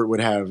Robert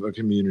would have a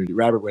community,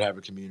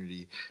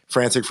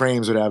 Frantic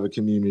Frames would have a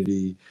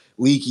community,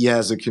 Leaky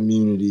has a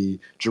community,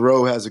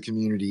 Jero has a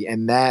community,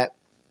 and that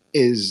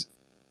is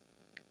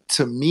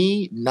to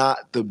me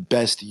not the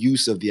best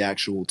use of the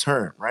actual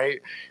term,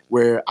 right?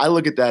 Where I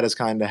look at that as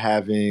kind of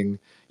having,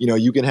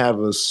 You can have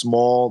a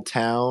small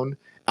town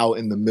out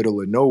in the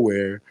middle of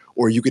nowhere,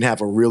 or you can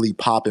have a really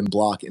poppin'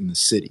 block in the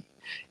city.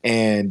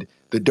 And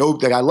the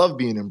dope that I love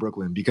being in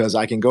Brooklyn because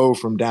I can go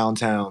from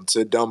downtown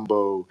to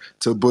Dumbo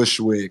to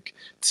Bushwick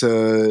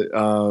to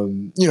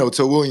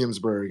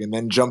Williamsburg and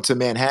then jump to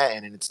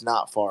Manhattan, and it's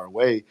not far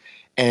away.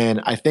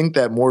 And I think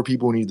that more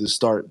people need to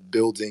start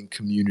building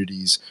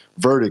communities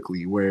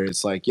vertically where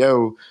it's like,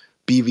 yo,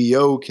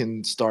 BVO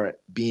can start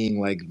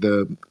being like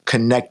the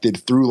connected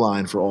through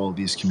line for all of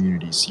these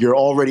communities. You're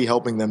already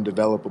helping them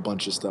develop a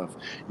bunch of stuff.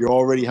 You're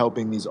already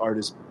helping these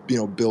artists,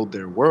 build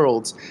their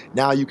worlds.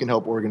 Now you can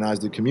help organize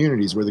the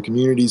communities where the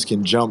communities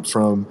can jump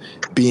from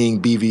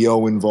being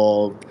BVO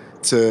involved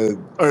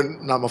to, or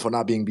not my fault,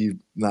 not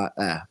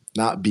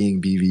being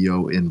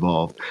BVO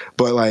involved,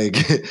 but like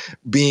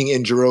being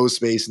in Jero's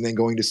space and then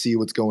going to see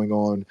what's going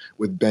on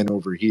with Ben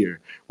over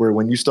here. Where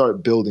when you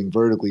start building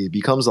vertically, it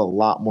becomes a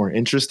lot more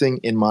interesting,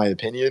 in my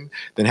opinion,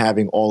 than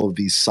having all of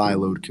these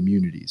siloed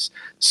communities.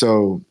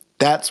 So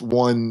that's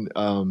one,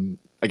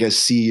 I guess,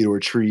 seed or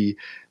tree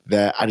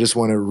that I just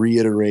want to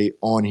reiterate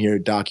on here,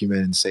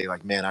 document, and say,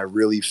 like, man, I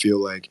really feel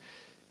like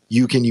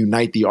you can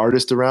unite the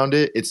artist around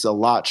it. It's a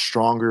lot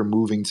stronger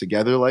moving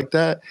together like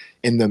that.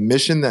 And the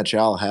mission that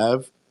y'all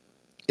have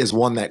is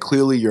one that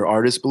clearly your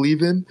artists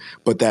believe in,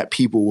 but that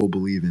people will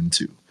believe in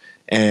too.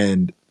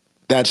 And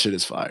that shit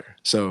is fire.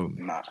 So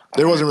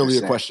there wasn't really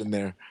a question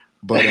there,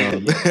 but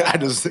I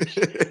just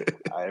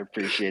I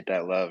appreciate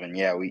that love. And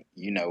yeah,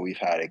 we've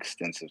had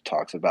extensive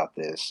talks about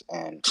this,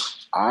 and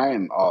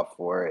I'm all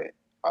for it.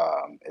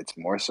 It's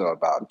more so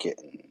about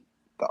getting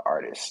the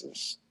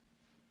artists'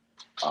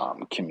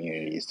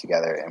 communities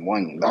together,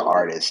 and the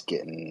artists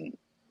getting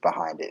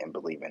behind it and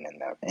believing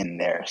in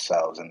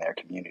themselves and their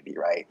community,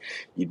 right?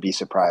 You'd be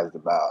surprised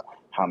about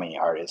how many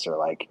artists are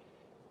like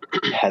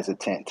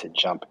hesitant to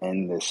jump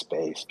in this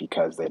space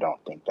because they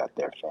don't think that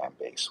their fan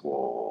base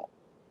will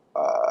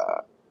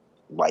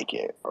like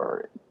it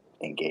or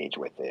engage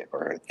with it,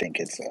 or think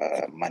it's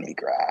a money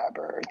grab,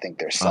 or think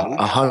they're selling.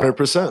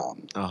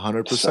 100%.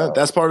 100%.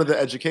 That's part of the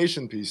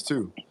education piece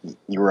too.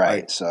 You're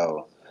right.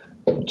 So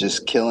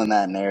just killing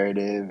that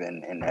narrative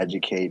and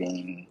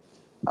educating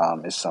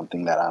is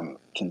something that I'm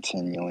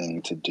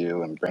continuing to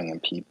do, and bringing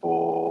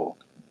people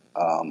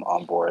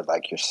on board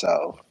like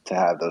yourself to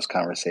have those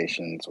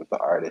conversations with the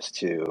artists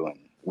too. And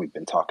we've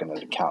been talking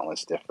to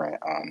countless different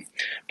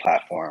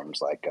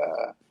platforms like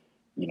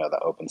the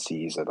Open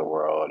Seas of the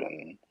world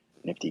and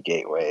Nifty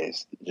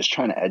Gateways, just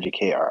trying to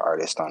educate our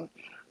artists on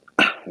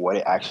what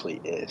it actually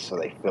is so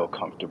they feel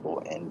comfortable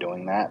in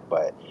doing that.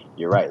 But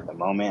you're right, the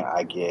moment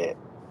I get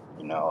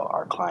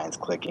our clients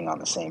clicking on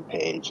the same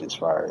page as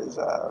far as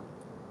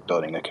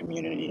building a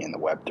community in the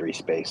Web3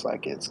 space,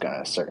 like, it's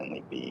gonna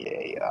certainly be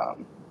a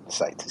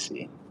sight to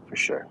see for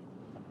sure.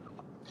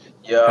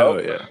 Yo.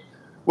 Hell yeah.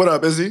 What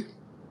up, Izzy?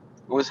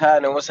 What's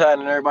happening?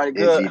 Everybody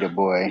good? Izzy the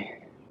boy.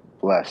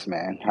 Bless,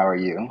 man. How are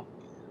you?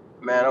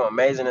 Man, I'm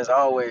amazing as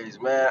always,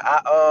 man.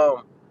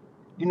 I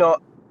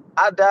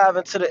dive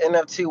into the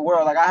NFT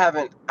world. Like, I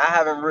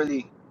haven't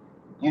really,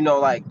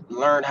 like,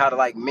 learned how to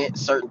like mint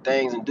certain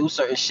things and do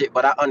certain shit,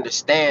 but I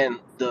understand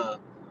the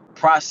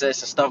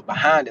process and stuff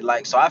behind it.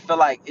 Like, so I feel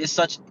like it's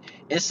such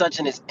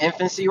in its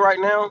infancy right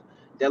now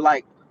that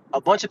like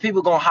a bunch of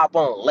people gonna hop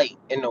on late,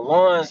 and the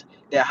ones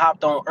that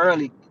hopped on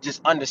early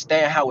just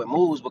understand how it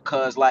moves,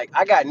 because like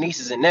I got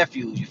nieces and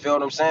nephews, you feel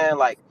what I'm saying?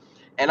 Like,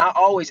 and I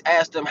always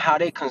ask them how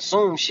they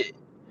consume shit.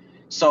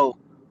 So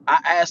I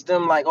asked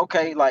them, like,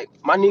 okay, like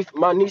my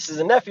nieces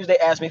and nephews, they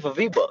ask me for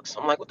V-Bucks.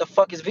 I'm like, what the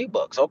fuck is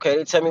V-Bucks? Okay,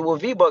 they tell me what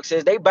V-Bucks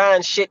is. They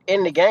buying shit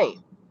in the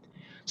game.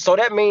 So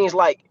that means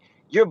like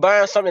you're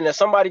buying something that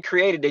somebody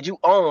created that you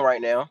own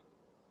right now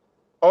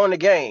on the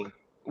game,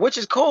 which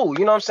is cool.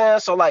 You know what I'm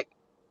saying? So like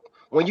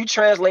when you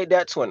translate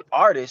that to an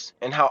artist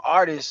and how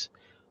artists,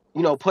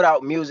 put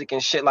out music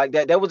and shit like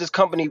that, there was this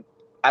company,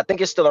 I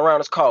think it's still around,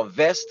 it's called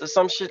Vest or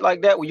some shit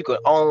like that, where you could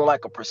own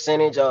like a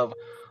percentage of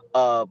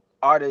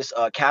artist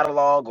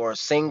catalog or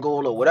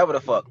single or whatever the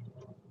fuck.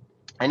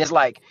 And it's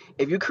like,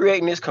 if you're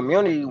creating this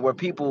community where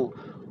people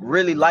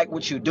really like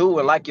what you do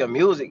and like your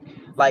music,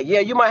 like, yeah,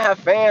 you might have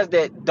fans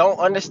that don't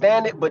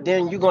understand it, but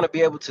then you're going to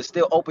be able to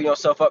still open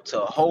yourself up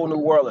to a whole new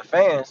world of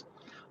fans.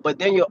 But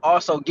then you're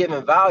also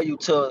giving value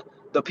to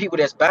the people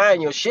that's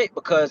buying your shit,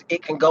 because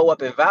it can go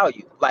up in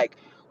value. Like,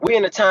 we're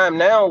in a time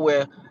now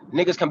where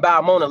niggas can buy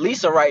a Mona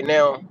Lisa right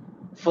now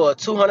for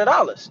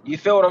 $200. You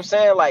feel what I'm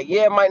saying? Like,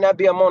 yeah, it might not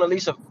be a Mona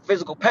Lisa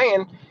physical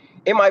painting.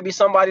 It might be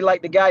somebody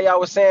like the guy y'all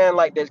was saying,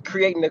 like, that's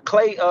creating the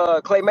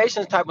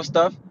claymation type of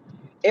stuff.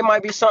 It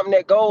might be something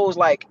that goes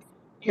like,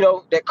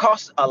 that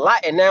costs a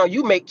lot, and now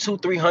you make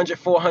 $200,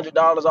 $300,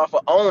 $400 off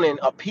of owning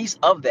a piece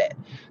of that.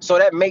 So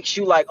that makes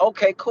you like,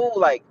 okay, cool.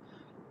 Like,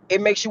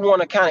 it makes you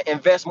want to kind of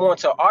invest more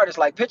into artists.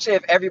 Like, picture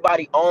if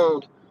everybody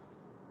owned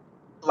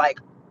like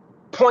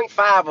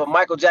 0.5 of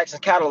Michael Jackson's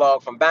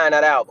catalog from buying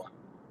that album.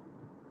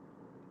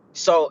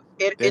 So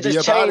it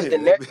just changed the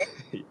narrative.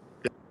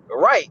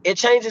 Right. It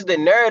changes the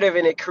narrative,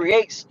 and it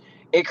creates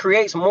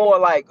more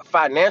like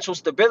financial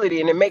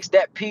stability, and it makes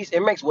that piece, it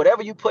makes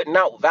whatever you putting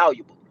out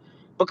valuable.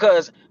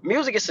 because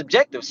music is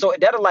subjective. So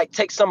that'll like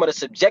take some of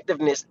the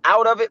subjectiveness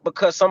out of it,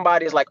 because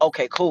somebody is like,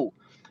 okay, cool,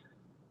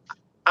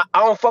 I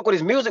don't fuck with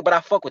his music, but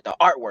I fuck with the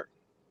artwork.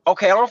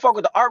 Okay, I don't fuck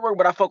with the artwork,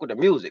 but I fuck with the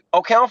music.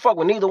 Okay, I don't fuck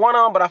with neither one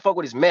of them, but I fuck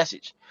with his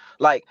message.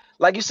 Like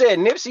you said,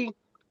 Nipsey,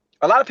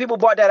 a lot of people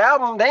bought that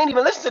album. They ain't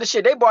even listen to the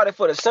shit. They bought it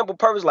for the simple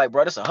purpose, like,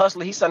 bro, this a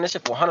hustler. He's selling this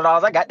shit for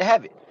 $100. I got to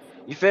have it.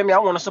 You feel me? I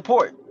want to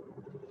support.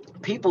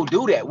 People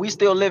do that. We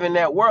still live in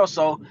that world.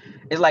 So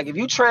it's like, if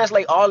you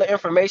translate all the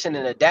information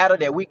and the data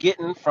that we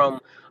getting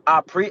from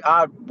our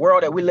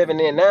world that we living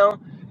in now,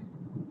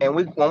 and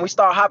when we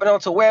start hopping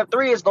onto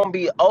Web3, it's gonna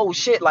be, oh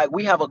shit, like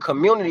we have a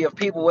community of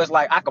people where it's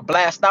like I could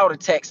blast out a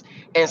text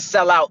and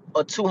sell out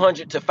a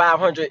 200 to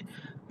 500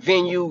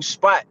 venue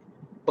spot,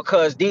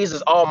 because these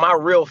is all my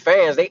real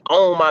fans. They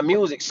own my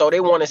music, so they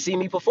want to see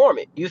me perform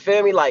it. You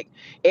feel me? Like,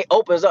 it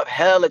opens up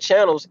hella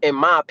channels, in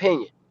my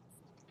opinion.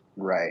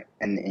 Right,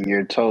 and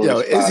you're totally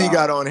Yo, spot Izzy on.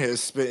 got on here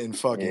spitting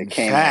fucking It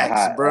came in facts,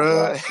 hot.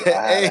 bro. That's why I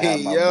had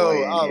Hey, my boy yo,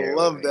 in I here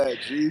love with me. that,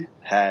 G.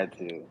 Had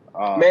to.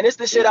 Man, it's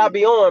the shit I Izzy,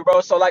 be on,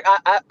 bro. So like,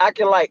 I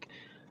can like,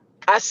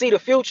 I see the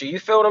future. You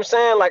feel what I'm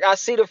saying? Like, I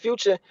see the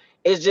future.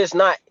 It's just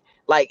not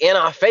like in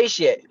our face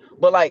yet.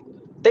 But like,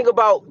 think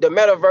about the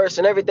metaverse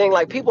and everything.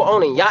 Like, people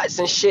owning yachts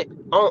and shit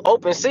on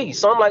open sea.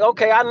 So I'm like,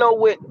 okay, I know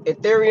what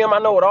Ethereum, I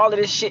know what all of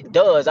this shit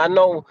does. I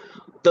know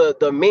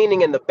the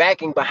meaning and the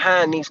backing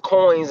behind these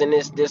coins and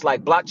this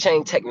like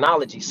blockchain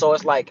technology. So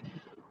it's like,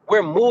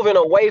 we're moving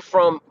away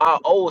from our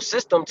old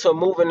system to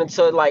moving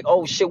into like,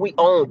 oh shit, we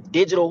own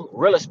digital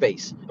real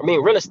estate.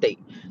 Real estate.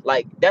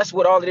 Like, that's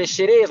what all of this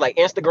shit is. Like,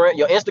 Instagram,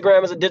 your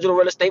Instagram is a digital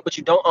real estate, but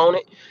you don't own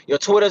it. Your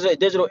Twitter's a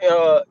digital,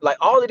 like,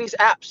 all of these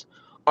apps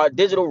are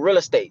digital real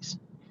estates.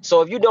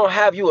 So if you don't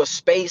have you a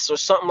space or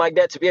something like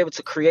that to be able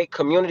to create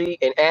community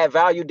and add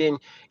value, then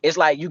it's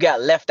like you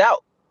got left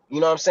out. You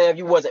know what I'm saying? If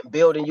you wasn't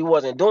building, you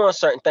wasn't doing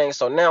certain things.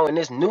 So now in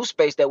this new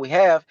space that we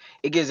have,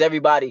 it gives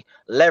everybody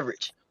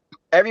leverage.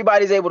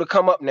 Everybody's able to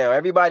come up now.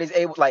 Everybody's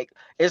able, like,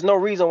 there's no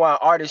reason why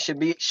artists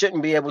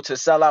shouldn't be able to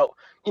sell out,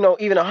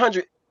 even a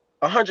hundred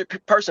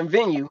person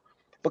venue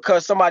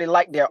because somebody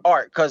liked their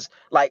art. Because,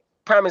 like,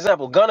 prime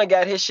example, Gunna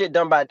got his shit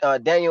done by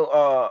Daniel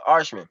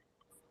Arshman,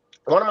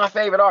 one of my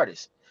favorite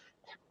artists.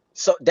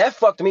 So that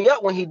fucked me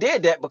up when he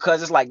did that,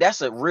 because it's like,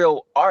 that's a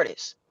real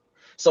artist.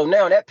 So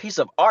now that piece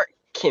of art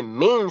can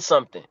mean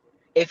something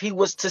if he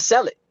was to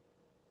sell it.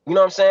 You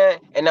know what I'm saying?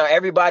 And now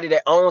everybody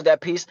that owns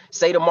that piece,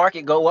 say the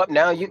market go up,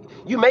 now you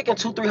making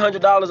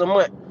 $200-300 a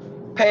month,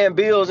 paying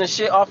bills and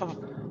shit off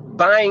of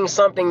buying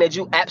something that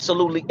you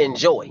absolutely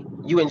enjoy.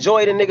 You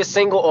enjoy the nigga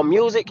single or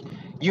music,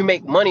 you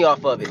make money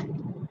off of it.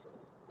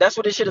 That's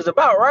what this shit is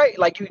about, right?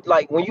 Like,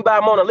 when you buy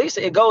Mona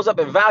Lisa, it goes up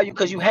in value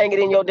because you hang it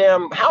in your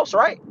damn house,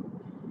 right?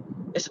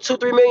 It's a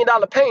 $2-3 million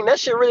painting.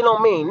 That shit really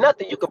don't mean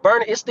nothing. You could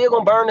burn it, it's still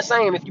gonna burn the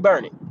same if you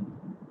burn it.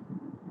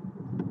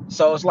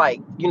 So it's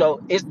like,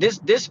 it's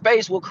this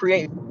space will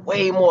create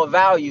way more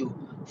value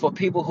for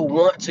people who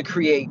want to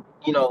create,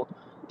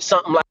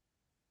 something like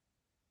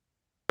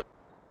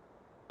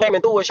came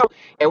and do a show,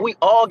 and we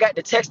all got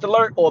the text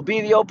alert or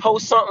BVO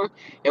post something,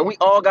 and we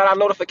all got our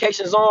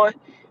notifications on,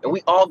 and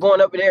we all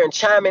going up there and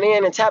chiming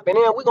in and tapping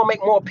in. We gonna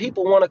make more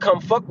people want to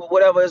come fuck with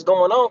whatever is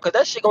going on, because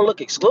that shit gonna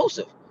look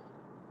exclusive.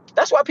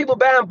 That's why people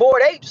buying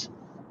Bored Apes.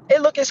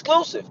 It look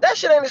exclusive. That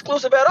shit ain't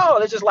exclusive at all.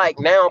 It's just like,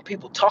 now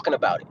people talking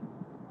about it.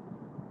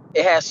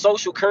 It has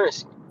social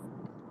currency.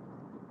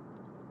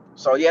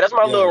 So yeah, that's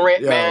my little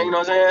rant, man. You know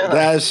what I'm saying?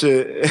 That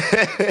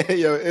shit.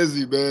 Yo,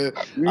 Izzy, man.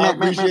 I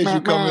appreciate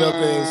you coming up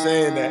there and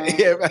saying that.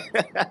 Yeah,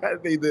 man. I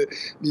need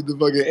the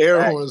fucking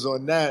air horns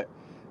on that.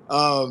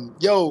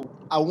 Yo,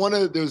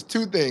 there's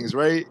two things,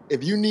 right?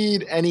 If you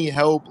need any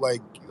help,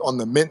 like on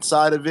the mint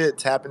side of it,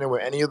 tapping in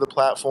with any of the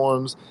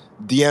platforms,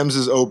 DMs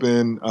is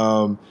open.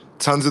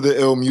 Tons of the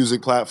ill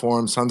music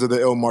platforms, tons of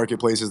the ill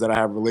marketplaces that I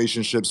have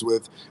relationships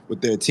with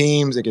their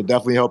teams. It can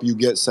definitely help you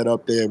get set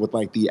up there with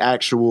like the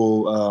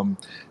actual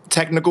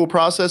technical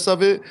process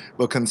of it.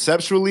 But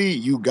conceptually,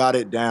 you got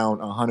it down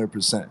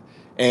 100%.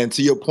 And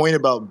to your point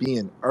about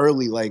being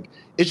early, like,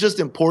 it's just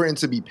important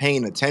to be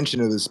paying attention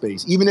to the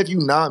space. Even if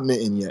you're not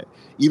minting yet,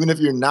 even if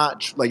you're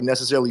not like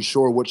necessarily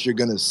sure what you're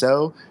gonna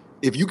sell,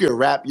 if you can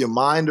wrap your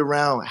mind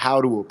around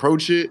how to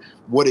approach it,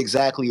 what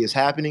exactly is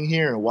happening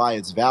here and why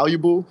it's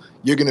valuable,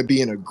 you're going to be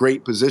in a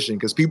great position,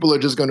 because people are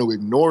just going to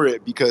ignore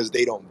it because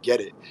they don't get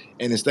it.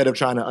 And instead of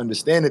trying to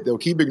understand it, they'll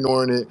keep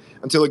ignoring it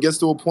until it gets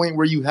to a point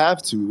where you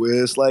have to,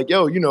 where it's like,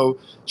 yo,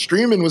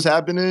 streaming was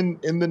happening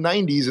in the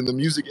 90s and the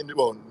music, in the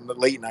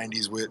late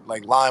 90s with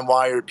like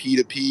LimeWire,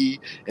 P2P,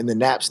 and the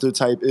Napster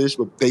type ish,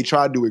 but they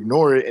tried to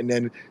ignore it. And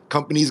then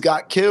companies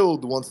got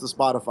killed once the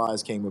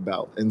Spotify's came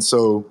about. And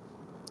so,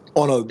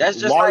 on a that's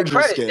just larger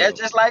like credit. scale. That's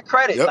just like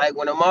credit. Yep. Like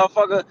when a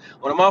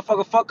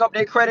motherfucker fuck up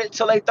their credit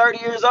till they 30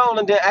 years old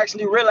and then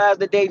actually realize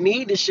that they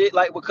need this shit,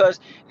 like, because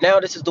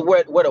now this is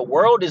where the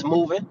world is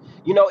moving.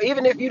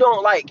 Even if you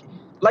don't like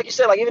you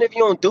said, like, even if you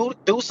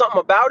don't do something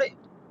about it,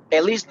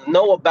 at least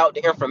know about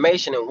the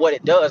information and what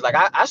it does. Like,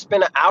 I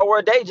spend an hour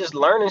a day just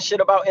learning shit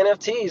about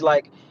NFTs.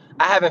 Like,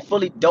 I haven't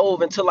fully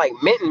dove into like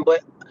minting,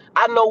 but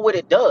I know what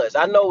it does.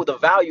 I know the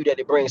value that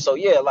it brings. So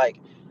yeah, like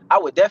I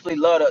would definitely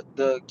love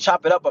to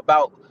chop it up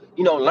about,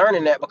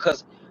 learning that,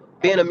 because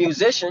being a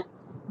musician,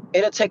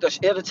 it'll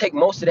take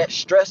most of that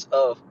stress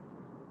of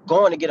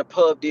going to get a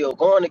pub deal,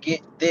 going to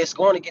get this,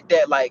 going to get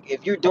that. Like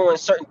if you're doing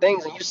certain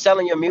things and you're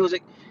selling your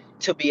music,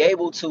 to be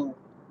able to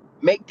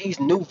make these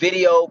bring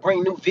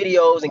new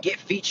videos and get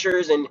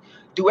features and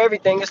do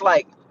everything. It's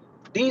like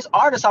these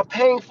artists are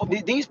paying for,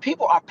 these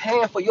people are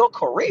paying for your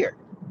career.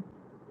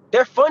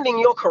 They're funding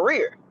your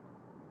career,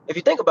 if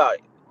you think about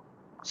it.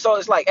 So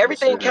it's like Yes,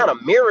 everything kind sir.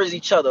 of mirrors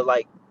each other.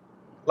 Like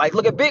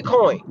look at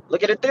Bitcoin,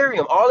 look at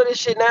Ethereum, all of this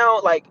shit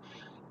now, like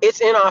it's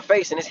in our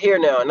face and it's here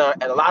now. And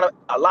a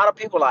lot of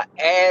people are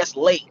ass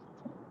late.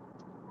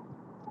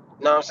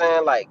 You know what I'm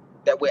saying? Like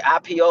that with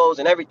IPOs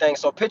and everything.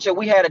 So picture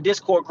we had a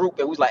Discord group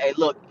and we was like, hey,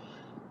 look,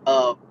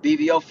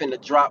 BVO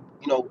finna drop,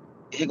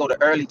 here go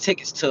the early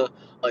tickets to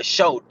a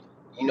show.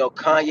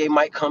 Kanye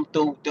might come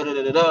through, da da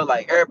da da da.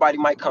 Like everybody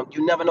might come.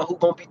 You never know who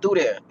gonna be through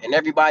there, and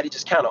everybody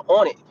just kind of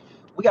on it.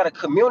 We got a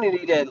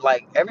community that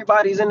like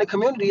everybody's in the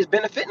community is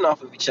benefiting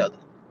off of each other.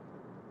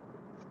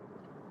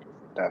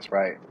 That's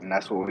right. And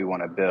that's what we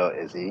want to build,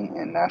 Izzy.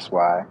 And that's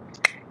why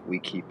we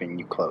keeping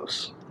you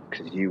close,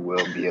 because you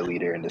will be a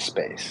leader in the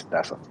space.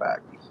 That's a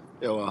fact.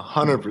 Yo,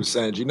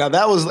 100%. G. Now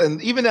that was,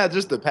 and even that,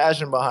 just the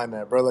passion behind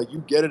that, bro. Like you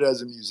get it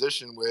as a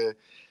musician, where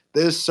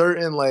there's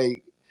certain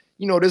like,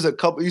 there's a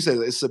couple. You said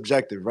it's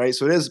subjective, right?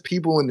 So there's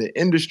people in the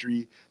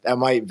industry that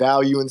might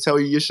value and tell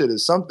you your shit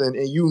is something,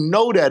 and you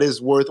know that it's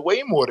worth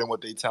way more than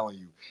what they telling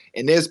you.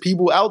 And there's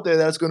people out there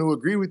that's going to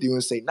agree with you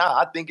and say,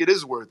 nah, I think it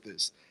is worth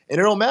this. And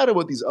it don't matter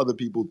what these other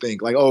people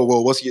think. Like, oh,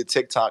 well, what's your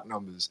TikTok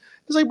numbers?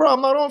 It's like, bro,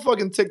 I'm not on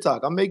fucking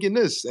TikTok. I'm making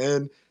this,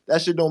 and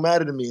that shit don't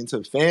matter to me. And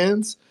to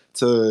fans,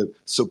 to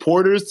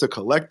supporters, to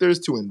collectors,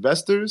 to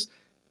investors,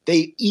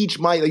 they each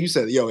might, like you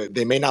said,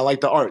 they may not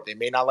like the art, they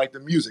may not like the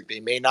music, they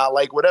may not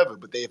like whatever,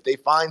 but if they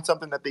find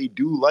something that they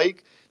do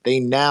like, they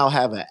now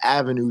have an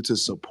avenue to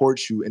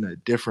support you in a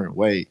different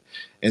way.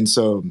 And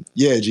so,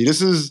 yeah, G, this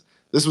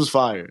was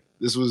fire.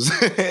 This was,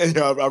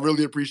 I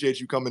really appreciate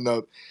you coming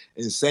up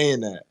and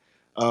saying that.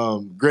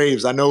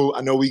 Graves, I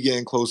know we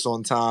getting close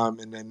on time,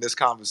 and then this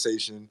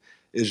conversation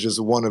is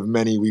just one of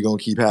many we're gonna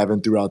keep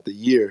having throughout the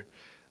year.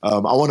 I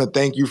want to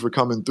thank you for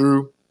coming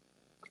through.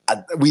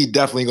 We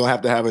definitely gonna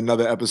have to have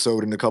another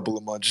episode in a couple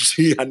of months.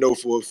 I know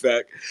for a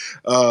fact,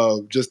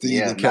 just to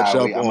even catch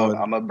up on.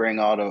 I'm gonna bring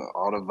all the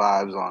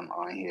vibes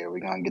on here. We're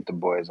gonna get the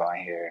boys on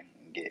here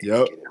and get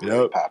it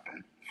really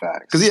popping.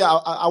 Facts. Because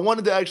I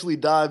wanted to actually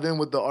dive in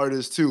with the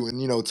artists too,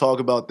 and talk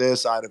about their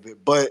side of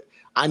it. But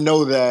I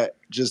know that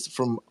just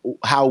from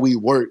how we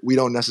work, we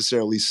don't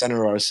necessarily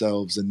center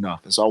ourselves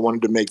enough. And so I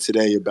wanted to make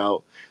today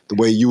about the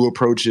way you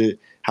approach it,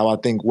 how I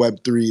think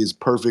Web3 is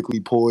perfectly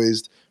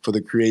poised for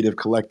the creative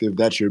collective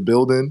that you're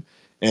building,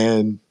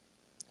 and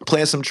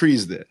plant some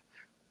trees there.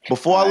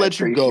 Before I let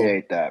you go. I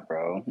appreciate that,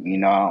 bro. I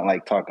don't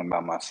like talking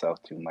about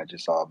myself too much.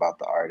 It's all about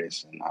the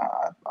artist, and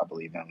I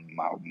believe in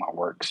my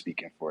work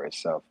speaking for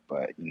itself.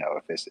 But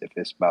if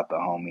it's about the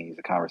homies,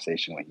 a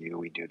conversation with you,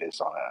 we do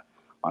this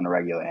on a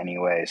regular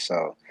anyway.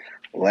 So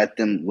let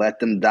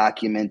them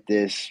document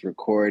this,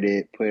 record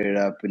it, put it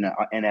up in the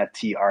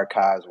NFT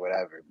archives,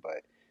 whatever.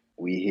 But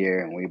we here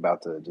and we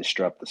about to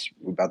disrupt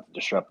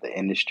the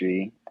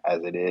industry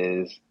as it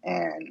is,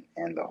 and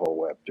the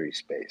whole Web3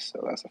 space.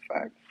 So that's a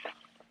fact.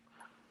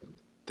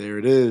 There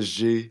it is,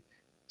 G.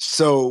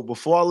 So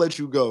before I let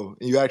you go,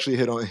 and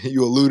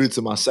you alluded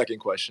to my second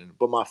question,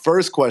 but my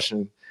first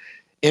question,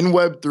 in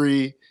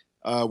Web3,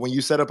 when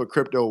you set up a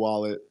crypto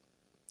wallet,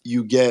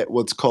 you get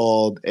what's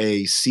called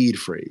a seed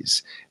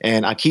phrase.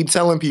 And I keep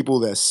telling people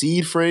that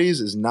seed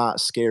phrase is not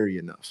scary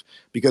enough,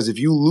 because if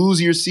you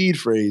lose your seed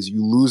phrase,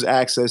 you lose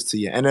access to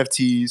your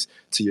NFTs,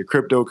 to your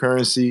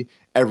cryptocurrency,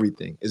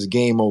 everything is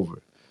game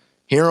over.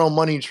 Here on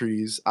Money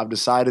Trees, I've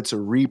decided to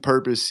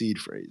repurpose seed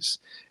phrase.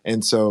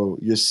 And so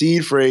your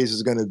seed phrase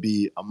is going to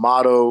be a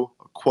motto,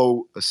 a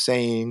quote, a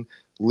saying,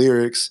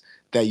 lyrics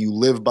that you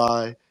live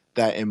by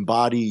that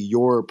embody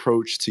your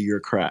approach to your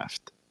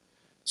craft.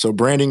 So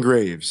Brandon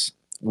Graves,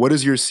 what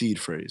is your seed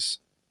phrase?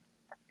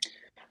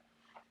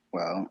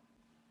 Well,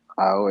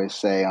 I always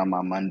say on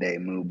my Monday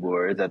mood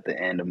boards, at the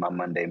end of my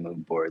Monday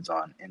mood boards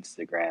on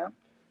Instagram,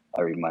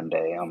 every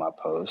Monday on my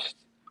post,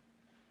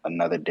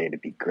 another day to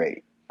be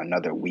great,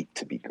 another week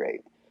to be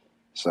great.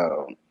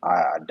 So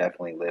I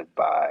definitely live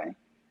by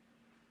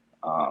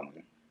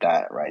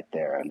that right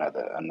there.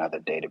 Another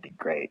day to be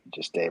great,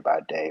 just day by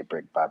day,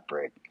 brick by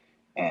brick,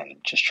 and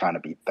just trying to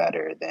be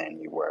better than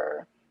you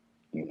were,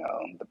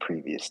 the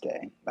previous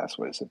day. That's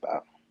what it's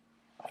about.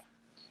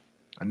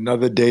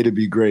 Another day to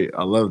be great.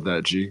 I love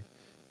that, G.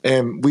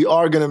 And we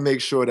are going to make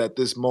sure that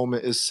this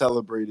moment is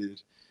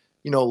celebrated.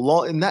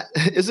 And that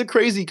is a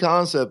crazy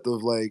concept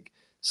of like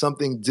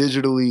something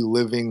digitally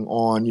living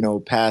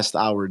on, past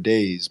our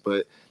days.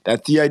 But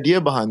that's the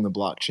idea behind the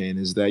blockchain,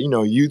 is that,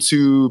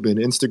 YouTube and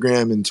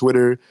Instagram and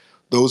Twitter,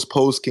 those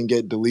posts can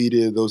get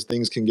deleted, those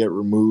things can get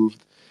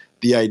removed.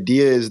 The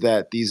idea is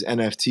that these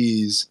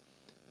NFTs,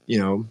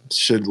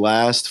 should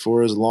last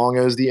for as long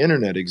as the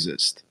internet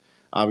exists.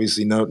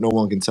 Obviously, no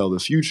one can tell the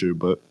future,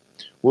 but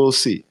we'll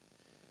see.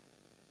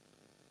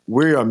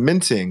 We are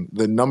minting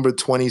the number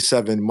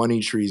 27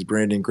 Money Trees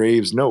Brandon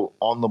Graves note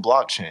on the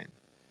blockchain.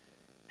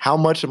 How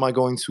much am I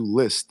going to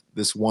list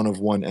this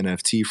one-of-one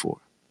NFT for?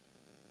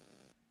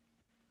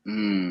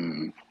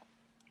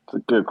 It's a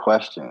good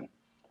question.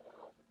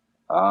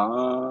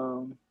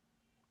 Well,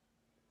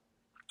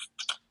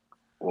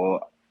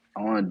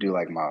 I want to do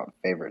like my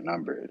favorite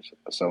numbers.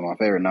 So my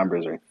favorite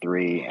numbers are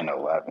 3 and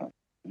 11.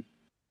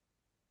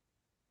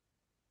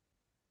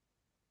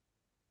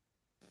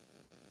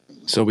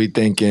 So we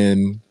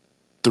thinking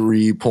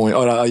 3 point.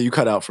 Oh, no, you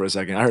cut out for a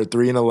second. I heard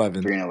 3 and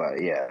 11. 3 and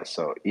 11, yeah.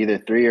 So either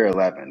 3 or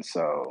 11.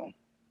 So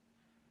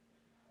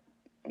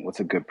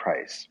what's a good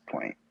price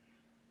point?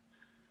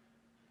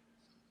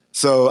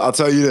 So I'll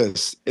tell you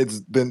this: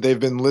 they've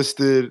been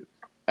listed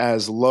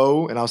as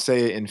low, and I'll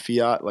say it in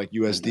fiat, like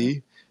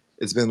USD.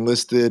 It's been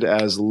listed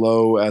as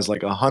low as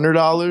like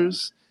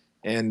 $100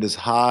 and as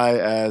high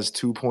as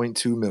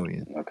 2.2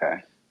 million. Okay.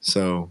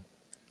 So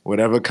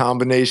whatever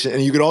combination,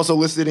 and you could also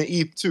list it in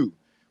ETH too.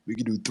 We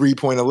could do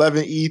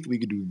 3.11 ETH. We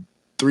could do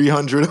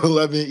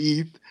 311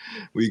 ETH.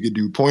 We could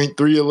do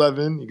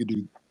 0.311. You could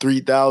do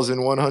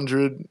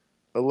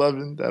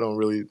 3,111. That don't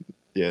really.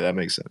 Yeah, that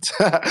makes sense.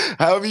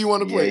 However you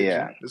want to play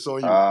Yeah. it. It's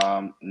on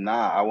you.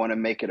 Nah, I want to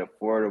make it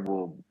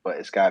affordable, but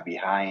it's gotta be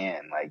high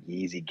end, like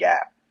Yeezy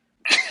Gap.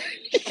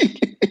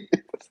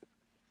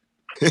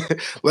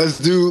 Let's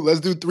do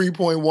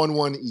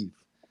 3.11 ETH.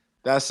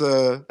 That's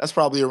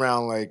probably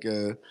around like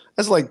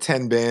that's like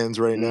 10 bands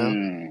right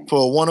now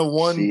for a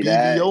one-on-one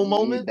BBO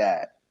moment. Need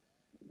that.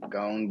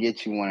 Go and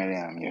get you one of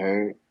them. You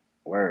heard?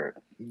 Word.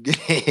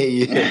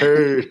 You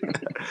heard.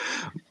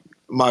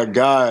 My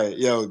guy,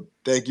 yo,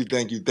 thank you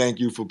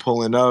for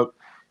pulling up.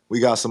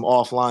 We got some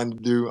offline to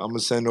do. I'm gonna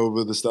send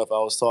over the stuff I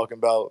was talking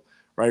about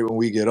right when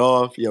we get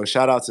off. Yo,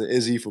 shout out to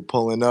Izzy for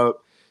pulling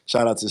up.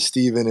 Shout out to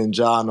Steven and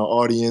John in the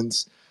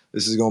audience.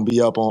 This is gonna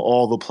be up on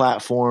all the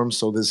platforms,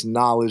 so this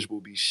knowledge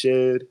will be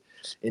shared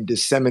and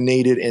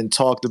disseminated and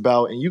talked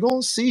about. And you're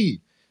gonna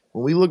see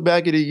when we look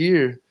back at a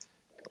year,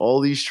 all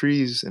these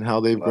trees and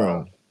how they've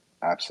grown.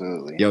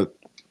 Absolutely. Yo,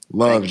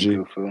 love, Thank G.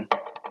 you, Kufu.